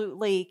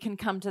absolutely can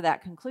come to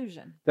that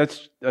conclusion.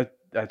 That's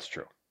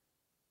true.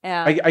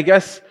 And I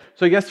guess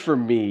so. I guess for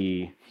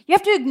me, you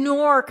have to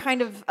ignore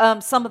kind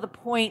of some of the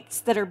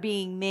points that are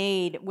being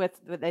made with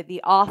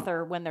the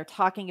author when they're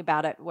talking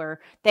about it, where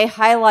they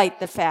highlight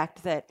the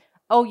fact that,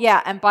 oh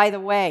yeah, and by the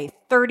way,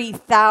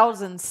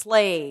 30,000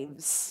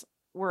 slaves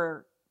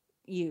were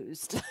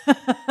used.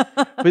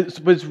 but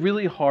it's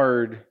really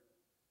hard.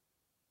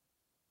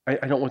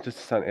 I don't want this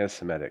to sound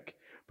anti-Semitic,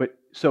 but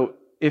so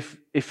if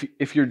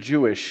you're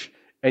Jewish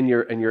and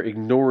you're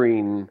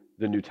ignoring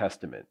the New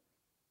Testament,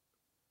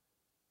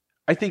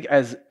 I think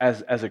as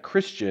a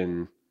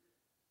Christian,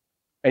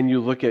 and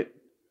you look at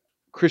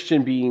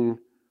Christian being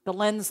the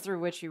lens through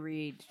which you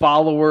read,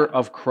 follower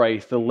of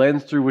Christ, the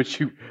lens through which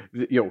you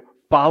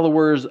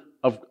followers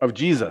of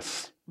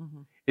Jesus,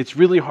 mm-hmm. It's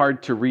really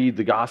hard to read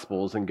the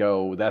Gospels and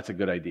go, that's a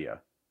good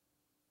idea.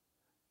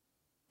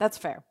 That's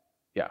fair.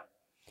 Yeah.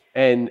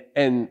 And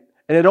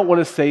I don't want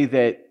to say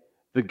that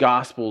the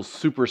Gospels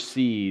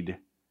supersede.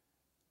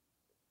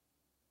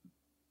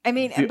 I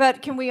mean,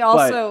 but can we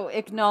also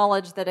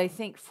acknowledge that I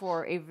think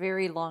for a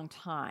very long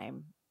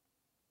time,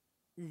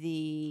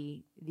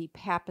 the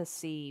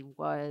papacy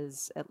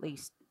was at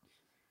least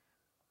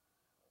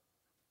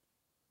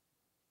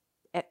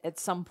at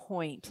some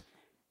point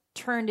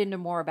turned into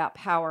more about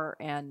power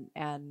and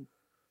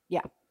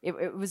yeah,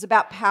 it was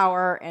about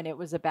power, and it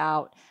was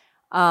about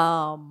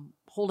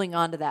holding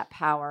on to that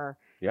power.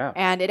 Yeah.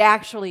 And it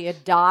actually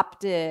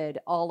adopted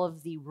all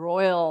of the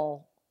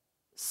royal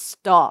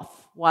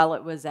stuff while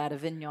it was at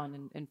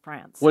Avignon in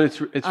France. Well,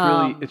 it's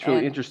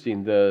really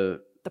interesting.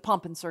 The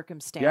pomp and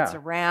circumstance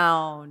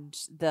around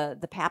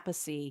the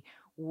papacy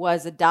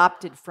was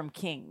adopted from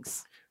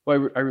kings.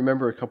 Well, I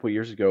remember a couple of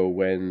years ago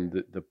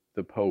when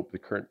the Pope, the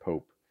current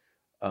Pope,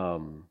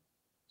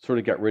 sort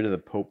of got rid of the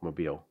Pope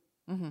Mobile,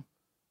 mm-hmm.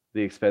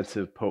 the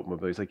expensive Pope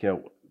Mobile. He's like,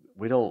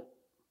 we don't.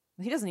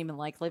 He doesn't even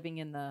like living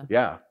in the.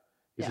 Yeah.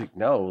 He's like,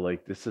 no,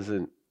 like this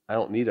isn't. I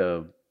don't need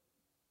a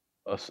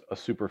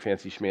super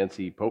fancy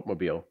schmancy Pope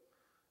Mobile.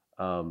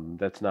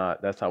 That's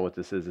not what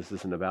this is. This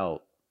isn't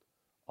about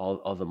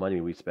all the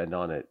money we spend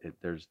on it.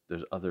 There's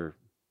other.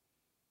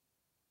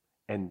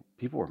 And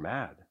people were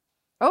mad.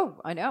 Oh,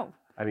 I know.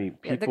 I mean,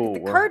 people. The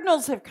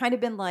cardinals have kind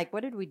of been like,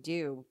 "What did we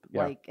do?"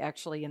 Yeah. Like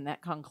actually in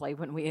that conclave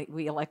when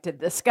we elected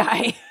this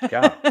guy.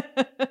 Yeah.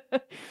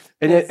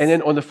 and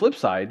then on the flip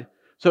side,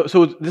 so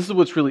this is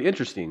what's really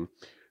interesting.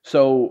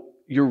 So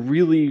you're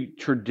really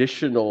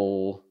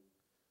traditional,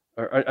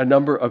 or a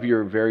number of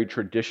your very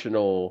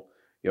traditional,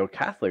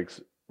 Catholics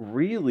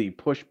really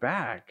push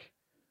back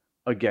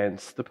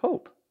against the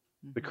Pope,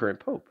 mm-hmm. the current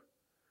Pope.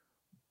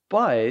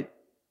 But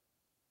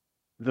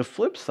the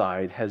flip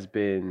side has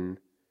been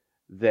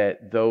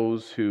that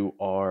those who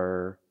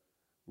are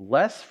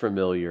less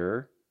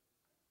familiar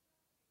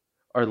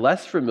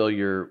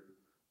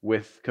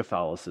with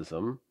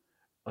Catholicism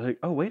are like,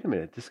 oh, wait a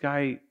minute, this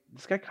guy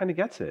kind of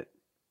gets it.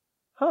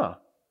 Huh,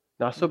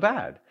 not so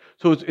bad.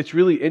 So it's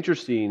really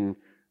interesting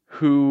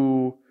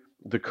who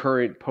the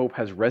current Pope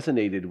has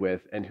resonated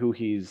with and who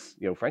he's,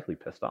 frankly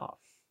pissed off.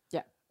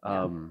 Yeah.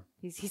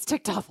 He's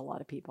ticked off a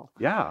lot of people.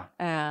 Yeah.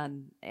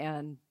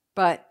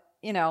 But,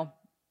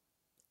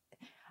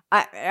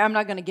 I'm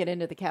not going to get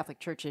into the Catholic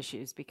Church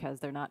issues because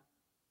they're not.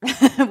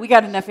 We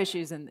got enough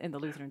issues in the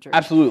Lutheran Church.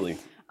 Absolutely.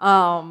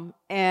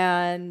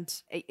 And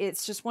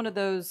it's just one of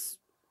those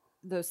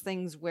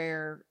things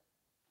where,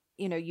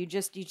 you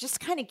just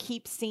kind of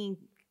keep seeing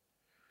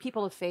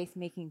people of faith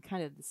making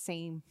kind of the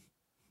same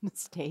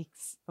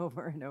mistakes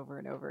over and over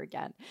and over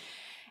again.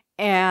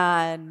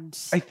 And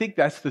I think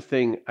that's the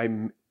thing.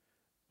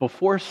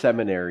 Before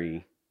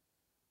seminary,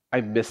 I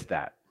missed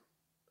that.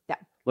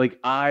 Like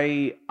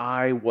I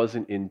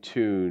wasn't in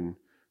tune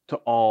to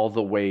all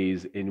the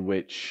ways in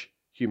which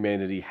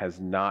humanity has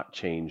not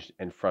changed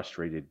and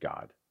frustrated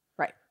God.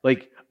 Right.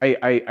 Like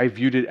I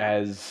viewed it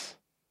as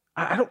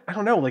I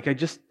don't know, like I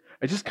just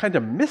kind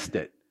of missed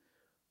it.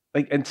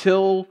 Like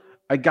until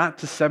I got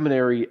to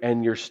seminary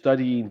and you're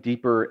studying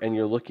deeper and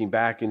you're looking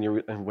back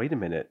and wait a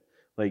minute,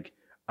 like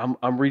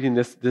I'm reading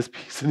this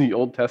piece in the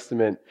Old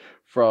Testament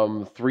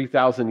from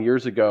 3,000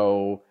 years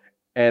ago,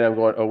 and I'm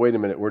going, oh wait a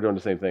minute, we're doing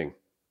the same thing.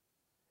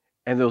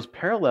 And those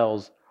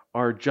parallels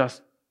are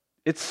just,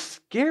 it's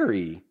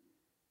scary,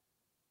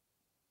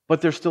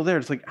 but they're still there.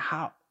 It's like,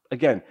 how?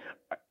 Again,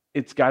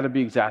 it's got to be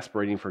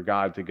exasperating for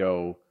God to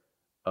go,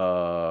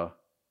 hello,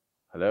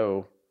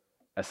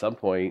 at some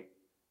point,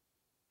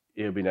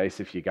 it would be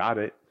nice if you got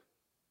it.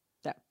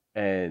 Yeah.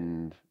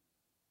 And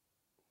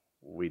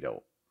we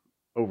don't.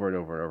 Over and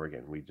over and over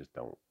again, we just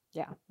don't.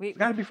 Yeah, It's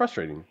got to be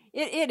frustrating.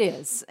 it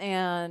is,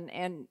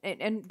 and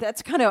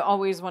that's kind of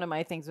always one of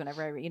my things.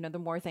 Whenever the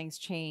more things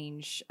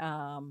change,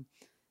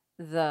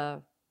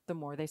 the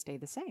more they stay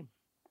the same,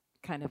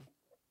 kind of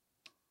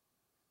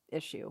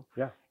issue.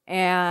 Yeah.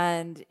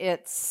 And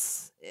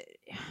it's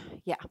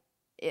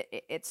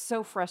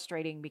so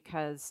frustrating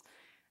because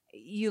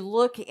you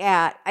look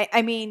at,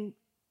 I mean,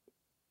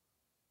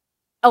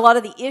 a lot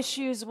of the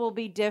issues will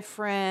be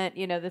different.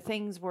 The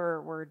things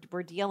we're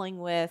dealing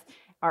with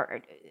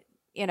are,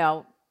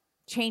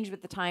 change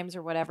with the times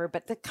or whatever.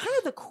 But the kind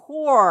of the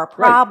core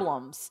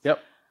problems, Yep.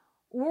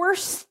 we're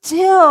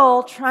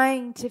still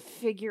trying to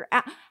figure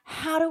out,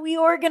 how do we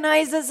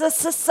organize as a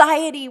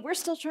society? We're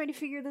still trying to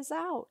figure this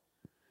out.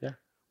 Yeah.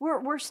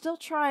 We're still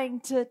trying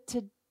to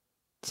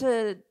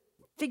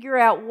figure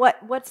out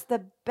what's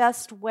the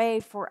best way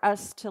for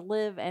us to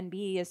live and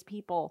be as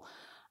people.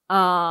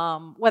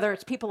 Whether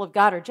it's people of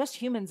God or just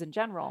humans in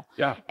general.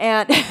 Yeah.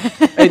 And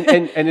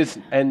and it's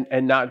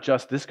and not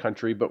just this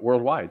country, but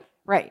worldwide.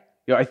 Right.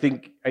 I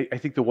think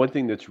the one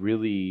thing that's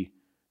really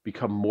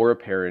become more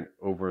apparent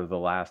over the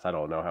last, I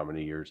don't know how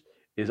many years,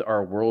 is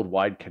our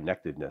worldwide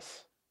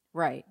connectedness.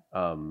 Right.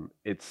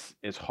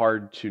 It's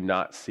hard to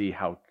not see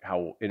how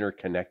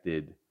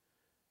interconnected,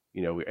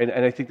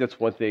 and I think that's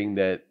one thing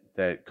that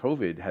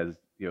COVID has,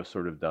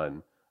 sort of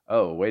done.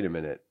 Oh, wait a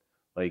minute.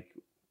 Like,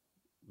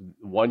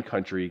 one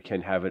country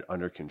can have it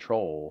under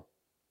control,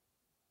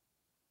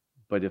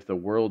 but if the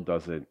world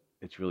doesn't,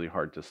 it's really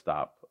hard to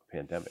stop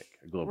a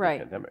global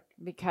pandemic.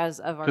 Because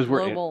of our 'Cause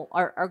we're global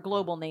our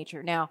global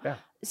nature. Now, Yeah.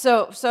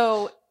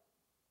 so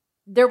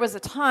there was a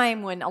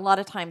time when a lot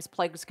of times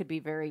plagues could be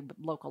very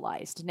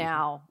localized.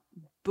 Now,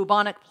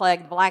 bubonic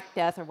plague, Black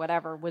Death, or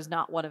whatever was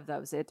not one of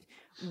those.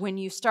 When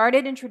you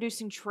started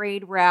introducing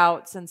trade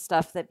routes and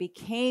stuff that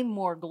became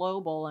more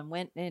global and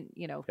went in,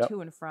 Yep.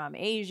 to and from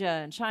Asia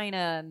and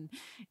China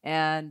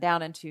and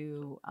down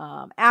into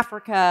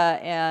Africa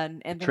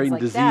and things Trade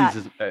like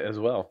disease that. as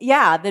well.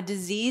 Yeah, the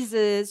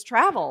diseases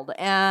traveled,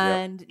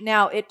 and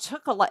now it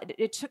took a lot.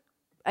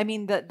 I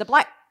mean, the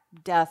Black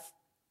Death,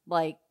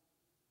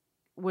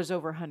 was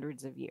over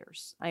hundreds of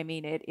years. I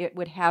mean, it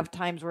would have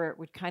times where it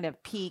would kind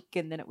of peak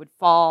and then it would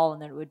fall,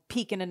 and then it would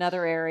peak in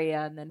another area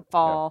and then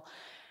fall.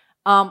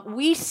 Yeah.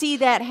 We see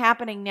that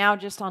happening now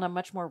just on a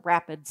much more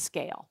rapid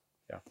scale.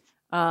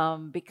 Yeah.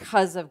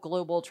 Because of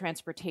global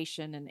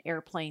transportation and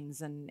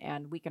airplanes,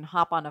 and we can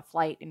hop on a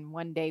flight, and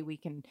one day we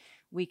can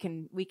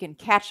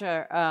catch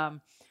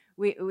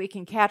we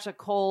can catch a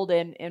cold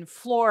in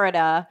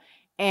Florida.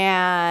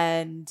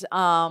 And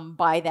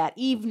by that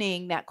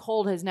evening, that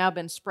cold has now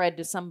been spread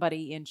to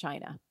somebody in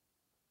China,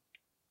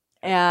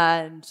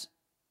 and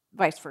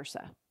vice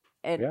versa.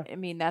 And Yeah. I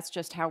mean, that's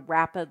just how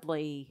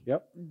rapidly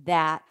Yep.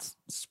 that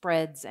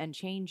spreads and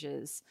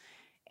changes.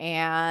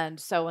 And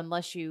so,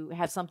 unless you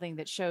have something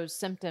that shows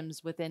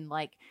symptoms within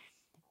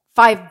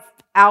 5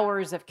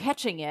 hours of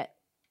catching it,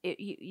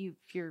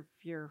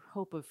 your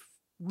hope of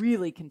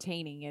really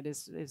containing it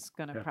is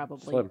going to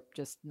probably slim.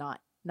 just not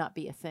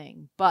be a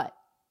thing. But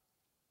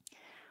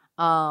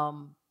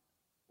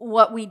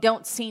what we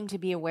don't seem to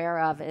be aware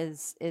of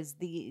is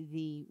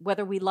the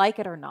whether we like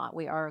it or not,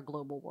 we are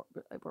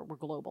we're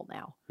global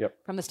now.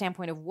 Yep. From the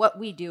standpoint of what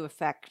we do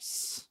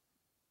affects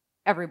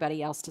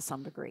everybody else to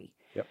some degree.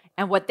 Yep.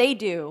 And what they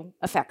do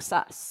affects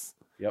us.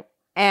 Yep.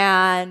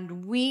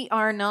 And we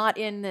are not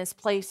in this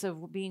place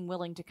of being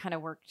willing to kind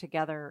of work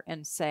together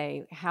and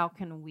say, how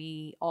can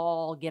we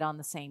all get on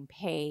the same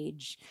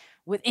page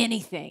with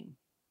anything?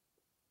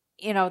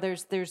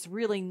 There's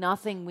really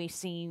nothing we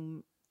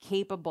seem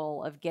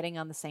capable of getting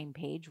on the same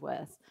page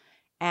with,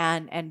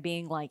 and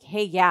being like,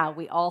 hey, yeah,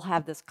 we all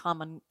have this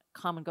common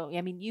goal.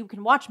 I mean, you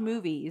can watch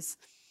movies,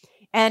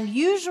 and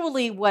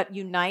usually what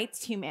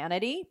unites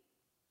humanity,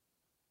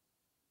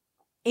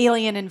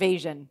 alien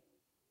invasion.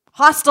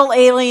 Hostile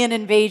alien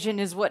invasion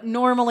is what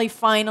normally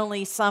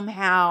finally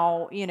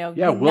somehow,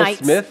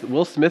 unites.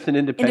 Will Smith in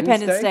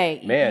Independence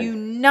Day. Man.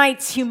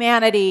 Unites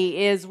humanity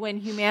is when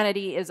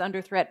humanity is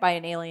under threat by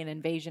an alien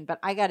invasion. But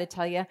I got to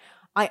tell you,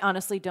 I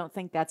honestly don't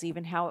think that's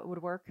even how it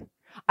would work.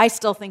 I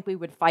still think we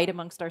would fight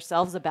amongst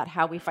ourselves about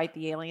how we fight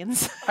the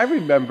aliens. I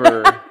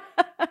remember.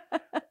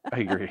 I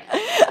agree.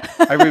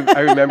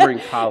 I remember in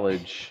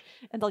college.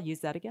 And they'll use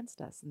that against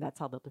us, and that's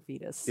how they'll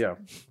defeat us. Yeah.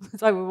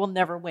 That's why we will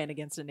never win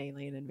against an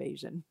alien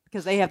invasion,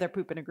 because they have their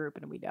poop in a group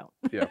and we don't.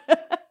 Yeah.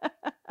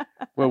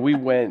 Well, we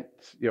went,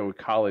 in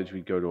college,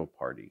 we'd go to a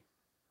party.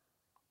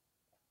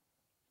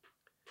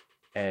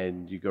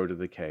 And you go to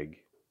the keg.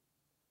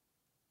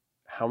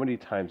 How many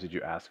times did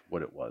you ask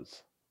what it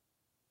was?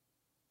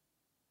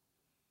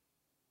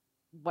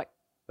 What?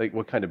 Like,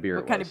 what kind of beer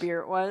it was? What kind of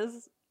beer it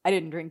was? I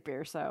didn't drink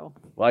beer, so.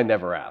 Well, I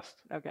never asked.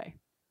 Okay.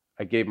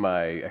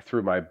 I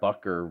threw my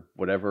buck or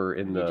whatever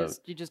in the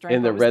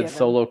red given.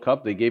 Solo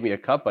cup. They gave me a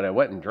cup, and I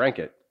went and drank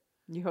it.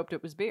 You hoped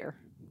it was beer.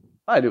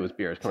 I knew it was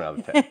beer. It's coming out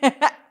of the tank.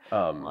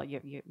 Well, you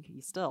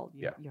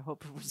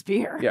hope it was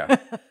beer. Yeah.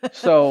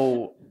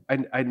 So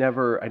I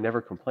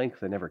never complained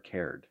because I never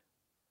cared.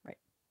 Right.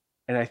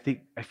 And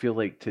I feel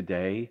like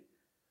today,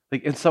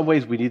 like in some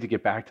ways we need to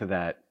get back to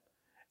that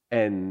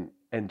and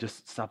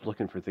just stop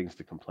looking for things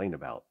to complain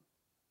about.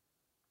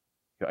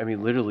 I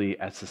mean, literally,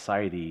 as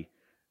society,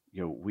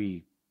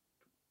 we're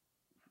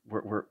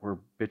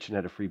bitching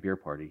at a free beer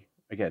party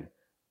again,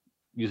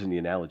 using the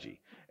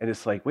analogy, and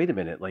it's like, wait a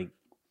minute, like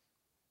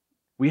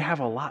we have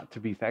a lot to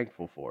be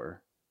thankful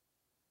for,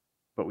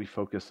 but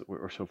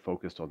we're so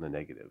focused on the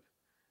negative,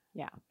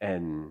 Yeah.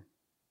 and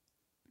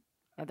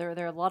There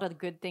are a lot of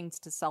good things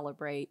to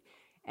celebrate,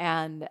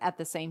 and at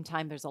the same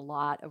time, there's a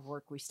lot of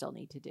work we still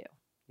need to do.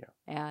 yeah,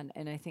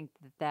 And I think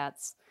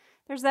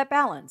there's that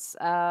balance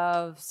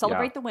of yeah.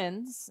 celebrate the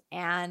wins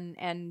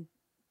and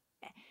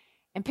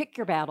pick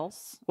your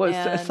battles Well, it's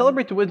and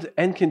celebrate the wins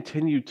and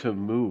continue to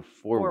move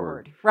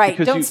forward, right.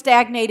 because Don't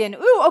stagnate in,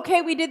 ooh,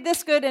 okay, we did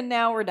this good and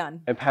now we're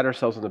done. and pat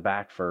ourselves on the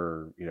back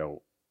for A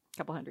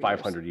couple hundred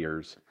 500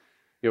 years.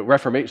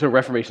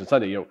 Reformation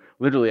Sunday.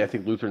 Literally, I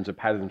think Lutherans have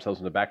patted themselves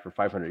on the back for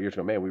 500 years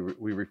ago. Man,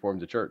 we reformed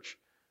the church.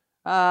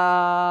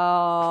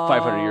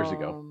 500 years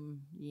ago.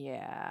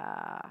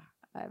 Yeah,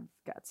 I've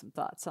got some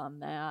thoughts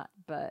on that,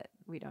 but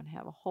we don't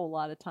have a whole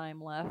lot of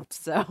time left.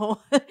 So,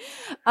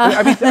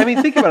 I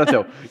mean, think about it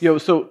though.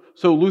 So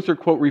Luther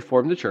quote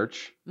reformed the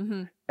church,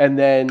 mm-hmm. and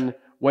then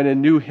when a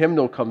new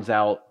hymnal comes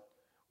out,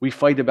 we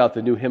fight about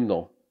the new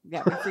hymnal.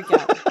 Yeah, we freak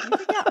out.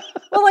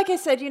 Well, like I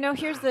said,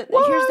 here's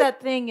that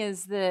thing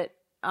is that,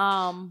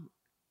 and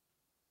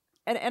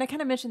I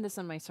kind of mentioned this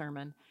in my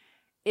sermon,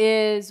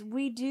 is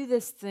we do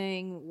this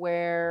thing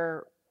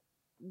where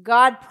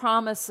God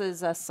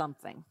promises us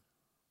something.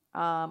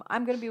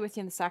 I'm going to be with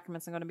you in the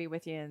sacraments. I'm going to be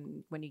with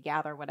you when you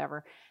gather,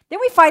 whatever. Then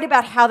we fight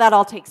about how that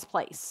all takes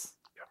place.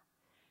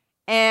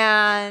 Yeah.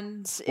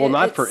 And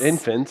not for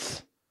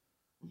infants.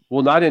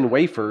 Well, not in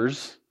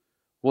wafers.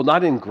 Well,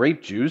 not in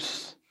grape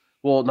juice.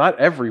 Well, not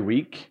every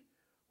week.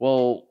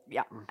 Well,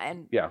 yeah,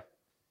 and yeah,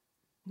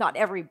 not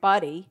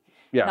everybody.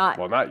 Yeah,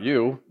 not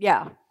you.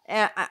 Yeah,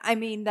 I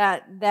mean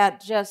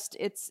that just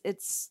it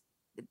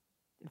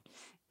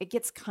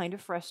gets kind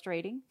of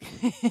frustrating.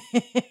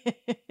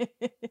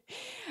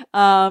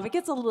 It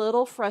gets a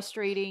little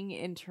frustrating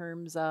in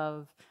terms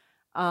of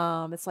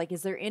it's like,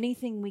 is there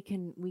anything we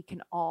can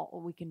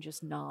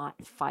just not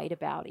fight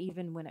about,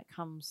 even when it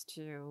comes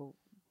to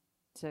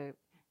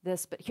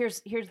this? But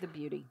here's the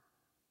beauty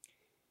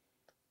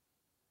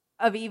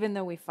of, even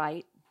though we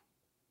fight,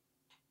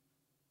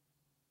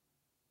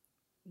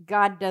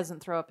 God doesn't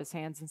throw up his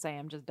hands and say,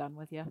 I'm just done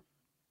with you.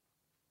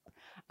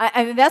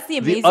 I mean, that's the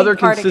amazing part. The other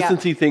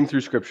consistency thing through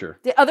Scripture.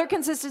 The other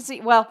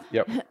consistency, well,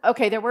 yep.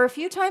 Okay, there were a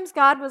few times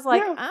God was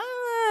like,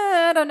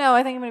 I don't know,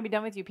 I think I'm going to be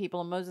done with you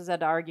people. And Moses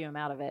had to argue him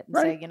out of it and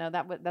say,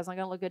 that's not going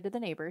to look good to the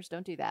neighbors.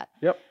 Don't do that.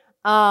 Yep.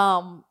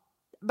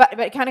 But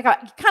it kind of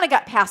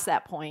got past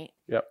that point.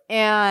 Yep.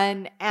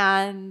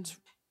 And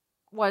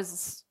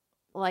was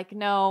like,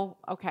 no,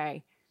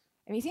 okay.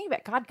 I mean, you think about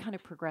it, God kind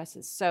of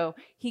progresses. So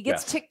he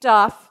gets ticked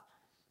off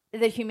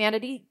that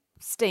humanity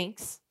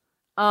stinks.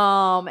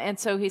 And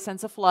so he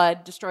sends a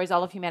flood, destroys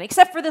all of humanity,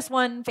 except for this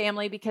one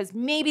family, because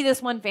maybe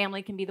this one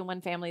family can be the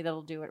one family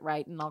that'll do it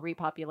right, and they'll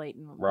repopulate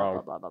and blah,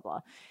 blah, blah, blah, blah.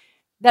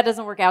 That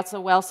doesn't work out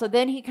so well. So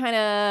then he kind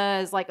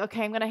of is like,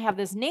 okay, I'm going to have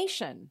this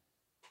nation,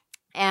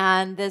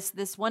 and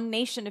this one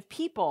nation of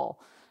people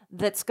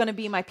that's going to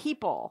be my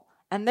people.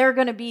 And they're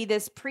going to be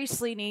this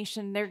priestly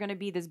nation. They're going to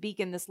be this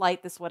beacon, this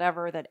light, this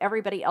whatever that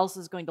everybody else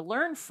is going to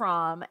learn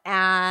from.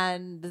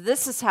 And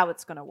this is how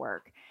it's going to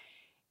work.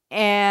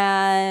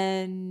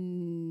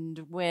 And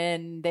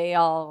when they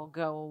all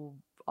go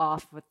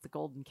off with the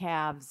golden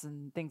calves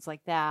and things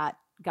like that,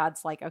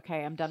 God's like,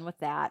 okay, I'm done with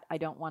that. I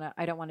don't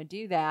want to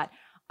do that.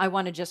 I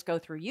want to just go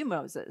through you,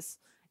 Moses.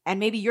 And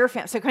maybe your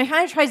family. So he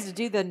kind of tries to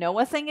do the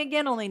Noah thing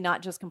again, only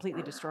not just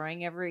completely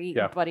destroying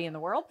everybody in the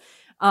world.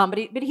 But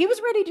he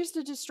was ready just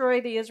to destroy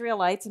the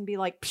Israelites and be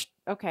like,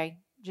 okay,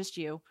 just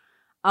you.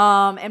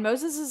 And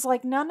Moses is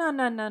like, no,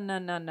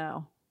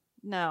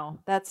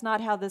 that's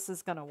not how this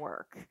is going to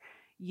work.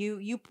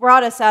 You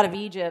brought us out of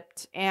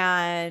Egypt,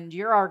 and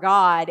you're our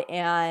God.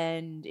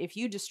 And if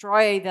you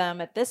destroy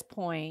them at this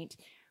point,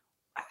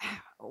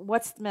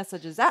 what's the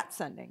message is that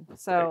sending?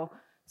 So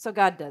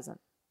God doesn't.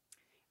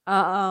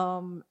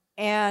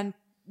 And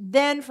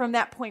then from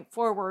that point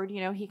forward,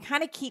 he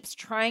kind of keeps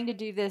trying to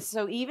do this.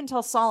 So he even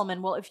tells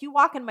Solomon, well, if you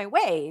walk in my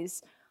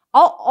ways,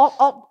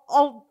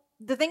 I'll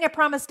the thing I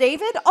promised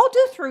David, I'll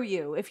do through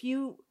you. If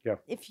you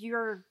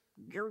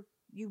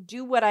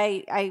do what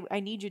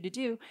I need you to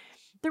do.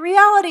 The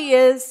reality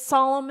is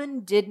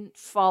Solomon didn't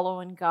follow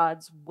in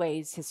God's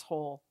ways his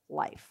whole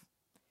life.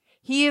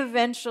 He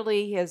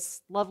eventually, his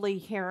lovely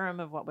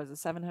harem of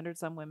 700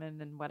 some women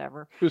and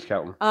whatever. Who's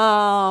counting?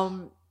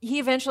 He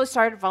eventually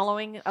started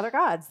following other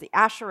gods, the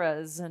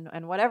Asherahs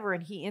and whatever,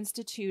 and he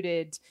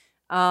instituted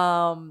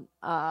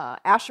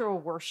Asherah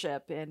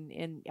worship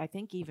in I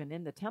think even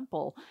in the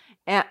temple,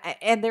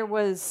 and there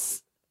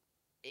was,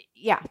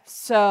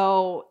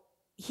 so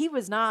he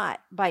was not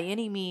by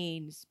any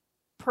means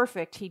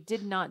perfect. He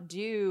did not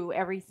do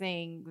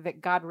everything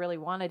that God really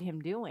wanted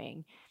him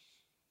doing.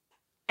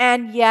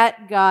 And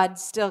yet God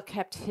still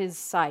kept his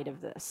side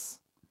of this.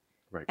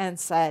 Right. And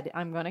said,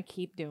 I'm going to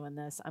keep doing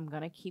this. I'm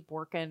going to keep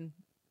working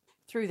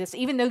through this,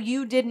 even though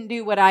you didn't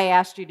do what I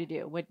asked you to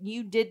do, when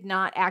you did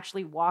not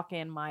actually walk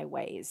in my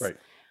ways. Right.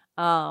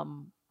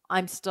 I'm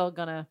still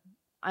gonna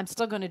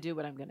do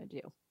what I'm gonna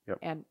do. Yep.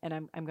 And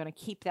I'm gonna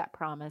keep that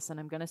promise, and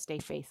I'm gonna stay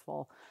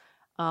faithful.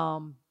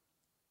 And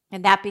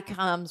that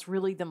becomes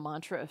really the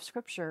mantra of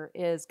Scripture: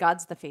 is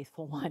God's the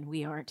faithful one,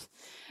 we aren't.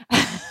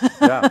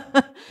 Yeah.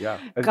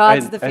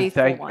 God's the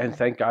faithful one. And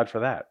thank God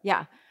for that.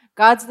 Yeah.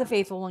 God's the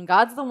faithful one.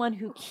 God's the one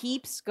who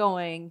keeps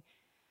going.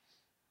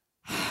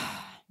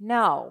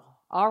 No.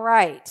 All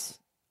right.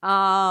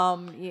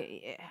 I'll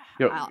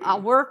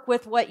work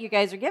with what you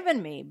guys are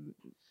giving me.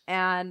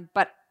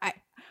 But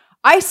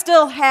I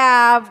still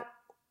have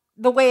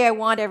the way I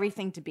want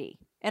everything to be.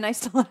 And I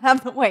still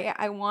have the way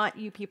I want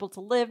you people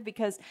to live,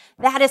 because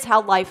that is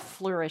how life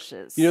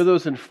flourishes. You know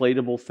those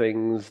inflatable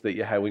things that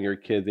you had when you were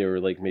a kid? They were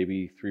like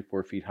maybe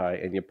 3-4 feet high,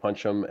 and you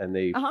punch them and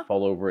they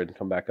fall over and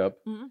come back up.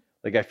 Mm-hmm.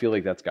 Like, I feel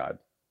like that's God.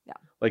 Yeah.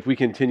 Like, we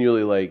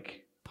continually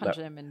like punch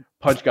him and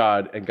punch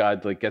God, and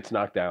God like gets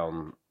knocked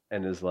down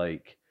and is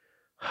like,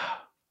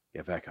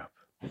 get back up.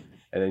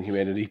 And then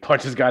humanity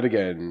punches God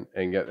again,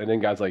 and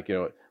then God's like,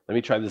 let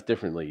me try this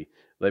differently.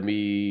 Let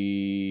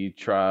me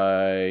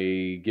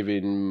try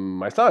giving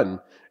my son,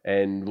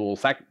 and we'll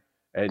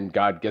and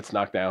God gets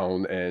knocked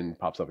down and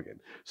pops up again.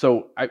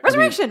 So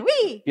resurrection,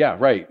 yeah,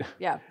 right.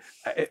 Yeah.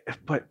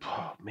 But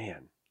oh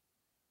man,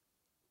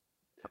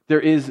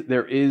 there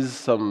is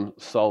some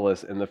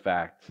solace in the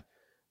fact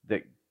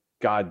that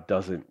God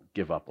doesn't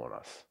give up on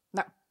us.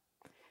 No.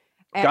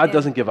 God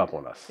doesn't give up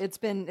on us. It's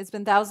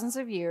been thousands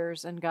of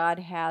years, and God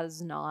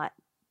has not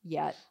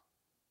yet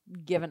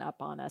given up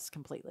on us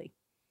completely.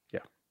 Yeah.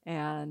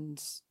 And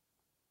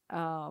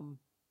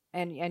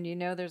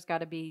there's got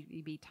to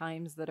be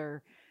times that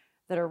are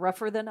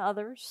rougher than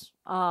others.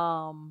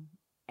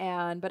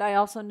 But I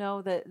also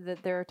know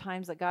that there are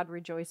times that God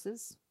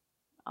rejoices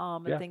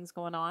at things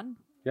going on.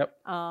 Yep.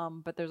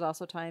 But there's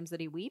also times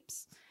that he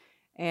weeps,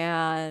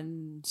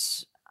 and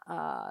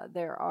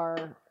there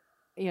are,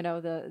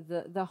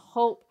 the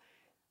hope,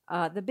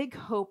 the big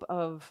hope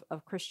of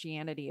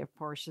Christianity, of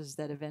course, is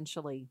that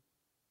eventually,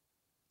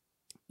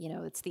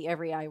 it's the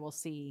every eye will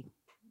see,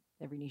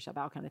 every knee shall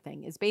bow kind of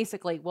thing, is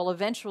basically, we'll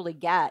eventually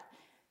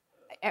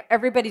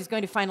everybody's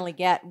going to finally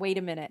get, wait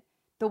a minute,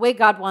 the way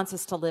God wants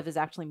us to live is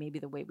actually maybe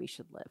the way we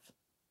should live.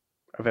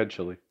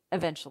 Eventually.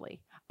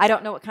 I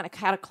don't know what kind of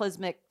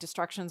cataclysmic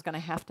destruction is going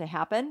to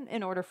happen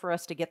in order for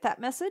us to get that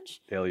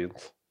message.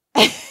 Aliens.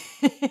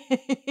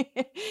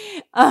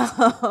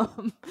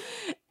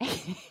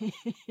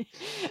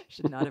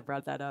 Should not have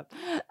brought that up.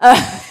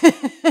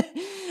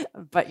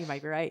 But you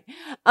might be right.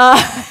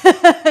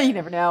 You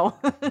never know.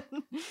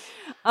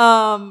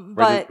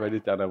 But write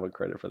it down. I want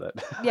credit for that.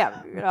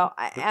 Yeah,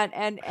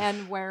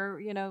 and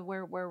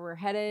where we're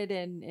headed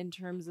in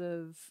terms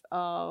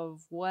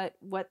of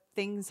what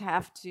things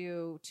have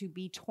to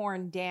be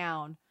torn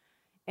down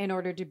in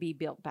order to be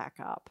built back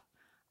up.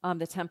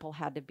 The temple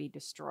had to be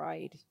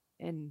destroyed,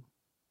 and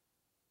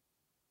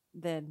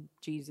then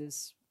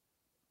Jesus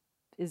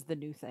is the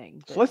new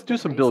thing. So let's do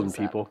some building,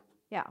 people.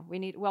 Yeah, we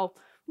need to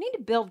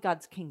build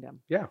God's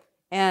kingdom. Yeah.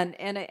 And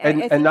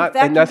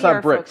that's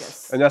not bricks.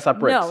 Focus. And that's not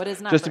bricks. No, it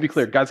is not. Just bricks. To be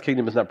clear, God's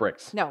kingdom is not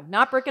bricks. No,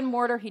 not brick and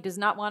mortar. He does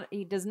not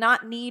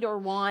need or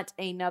want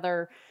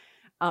another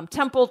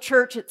temple,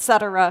 church,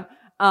 etc.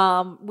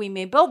 We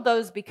may build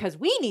those because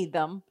we need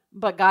them,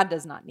 but God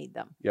does not need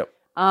them. Yep.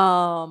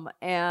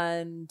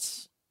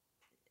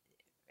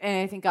 And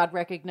I think God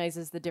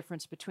recognizes the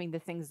difference between the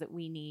things that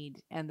we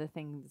need and the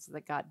things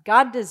that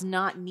God does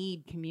not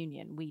need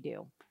communion. We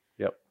do.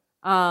 Yep.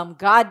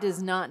 God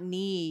does not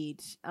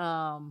need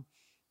a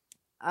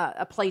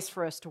place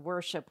for us to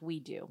worship. We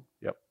do.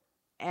 Yep.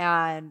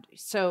 And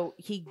so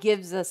he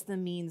gives us the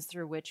means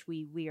through which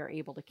we are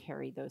able to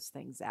carry those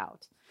things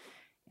out.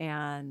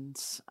 And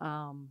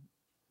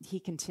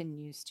he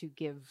continues to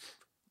give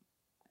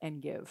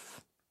and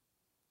give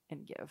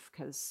and give,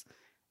 because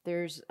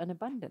there's an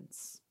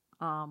abundance.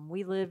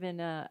 We live in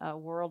a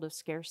world of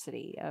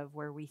scarcity, of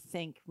where we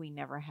think we're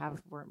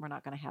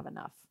not going to have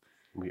enough.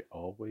 We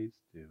always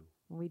do.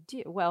 We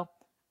do. Well,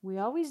 we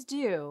always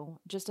do.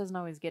 Just doesn't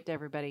always get to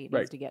everybody it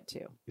needs to get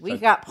to. We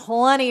got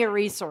plenty of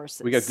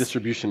resources. We got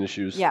distribution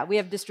issues. Yeah, we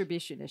have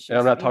distribution issues. And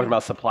I'm not talking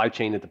about supply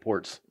chain at the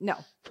ports. No.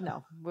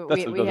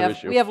 That's another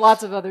issue. We have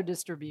lots of other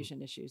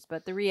distribution issues.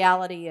 But the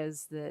reality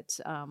is that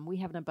we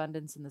have an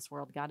abundance in this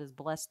world. God has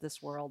blessed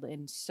this world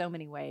in so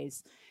many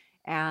ways.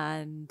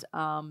 And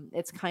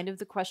it's kind of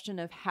the question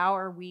of how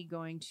are we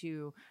going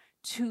to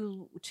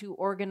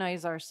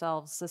organize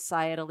ourselves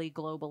societally,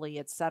 globally,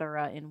 et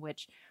cetera, in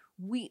which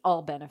we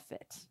all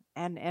benefit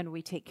and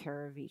we take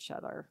care of each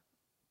other.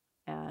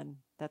 And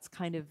that's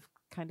kind of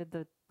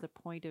the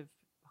point of,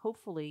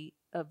 hopefully,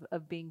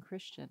 of being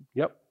Christian.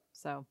 Yep.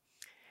 So,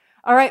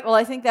 all right. Well,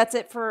 I think that's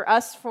it for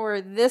us for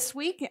this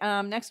week.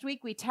 Next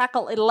week we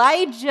tackle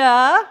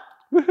Elijah.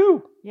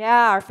 Woohoo!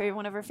 Yeah,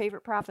 one of our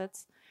favorite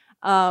prophets.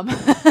 Jed's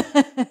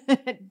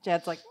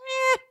like,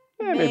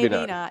 Maybe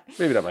not.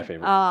 Maybe not my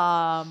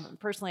favorite.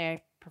 Personally,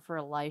 I prefer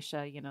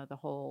Elisha. You know, the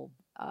whole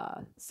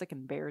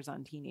sicking bears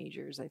on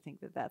teenagers. I think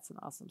that's an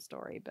awesome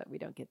story, but we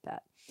don't get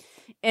that.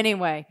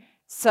 Anyway,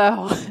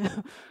 so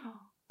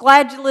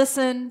glad you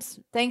listened.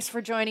 Thanks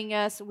for joining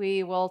us.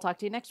 We will talk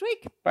to you next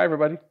week. Bye,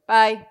 everybody.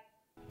 Bye.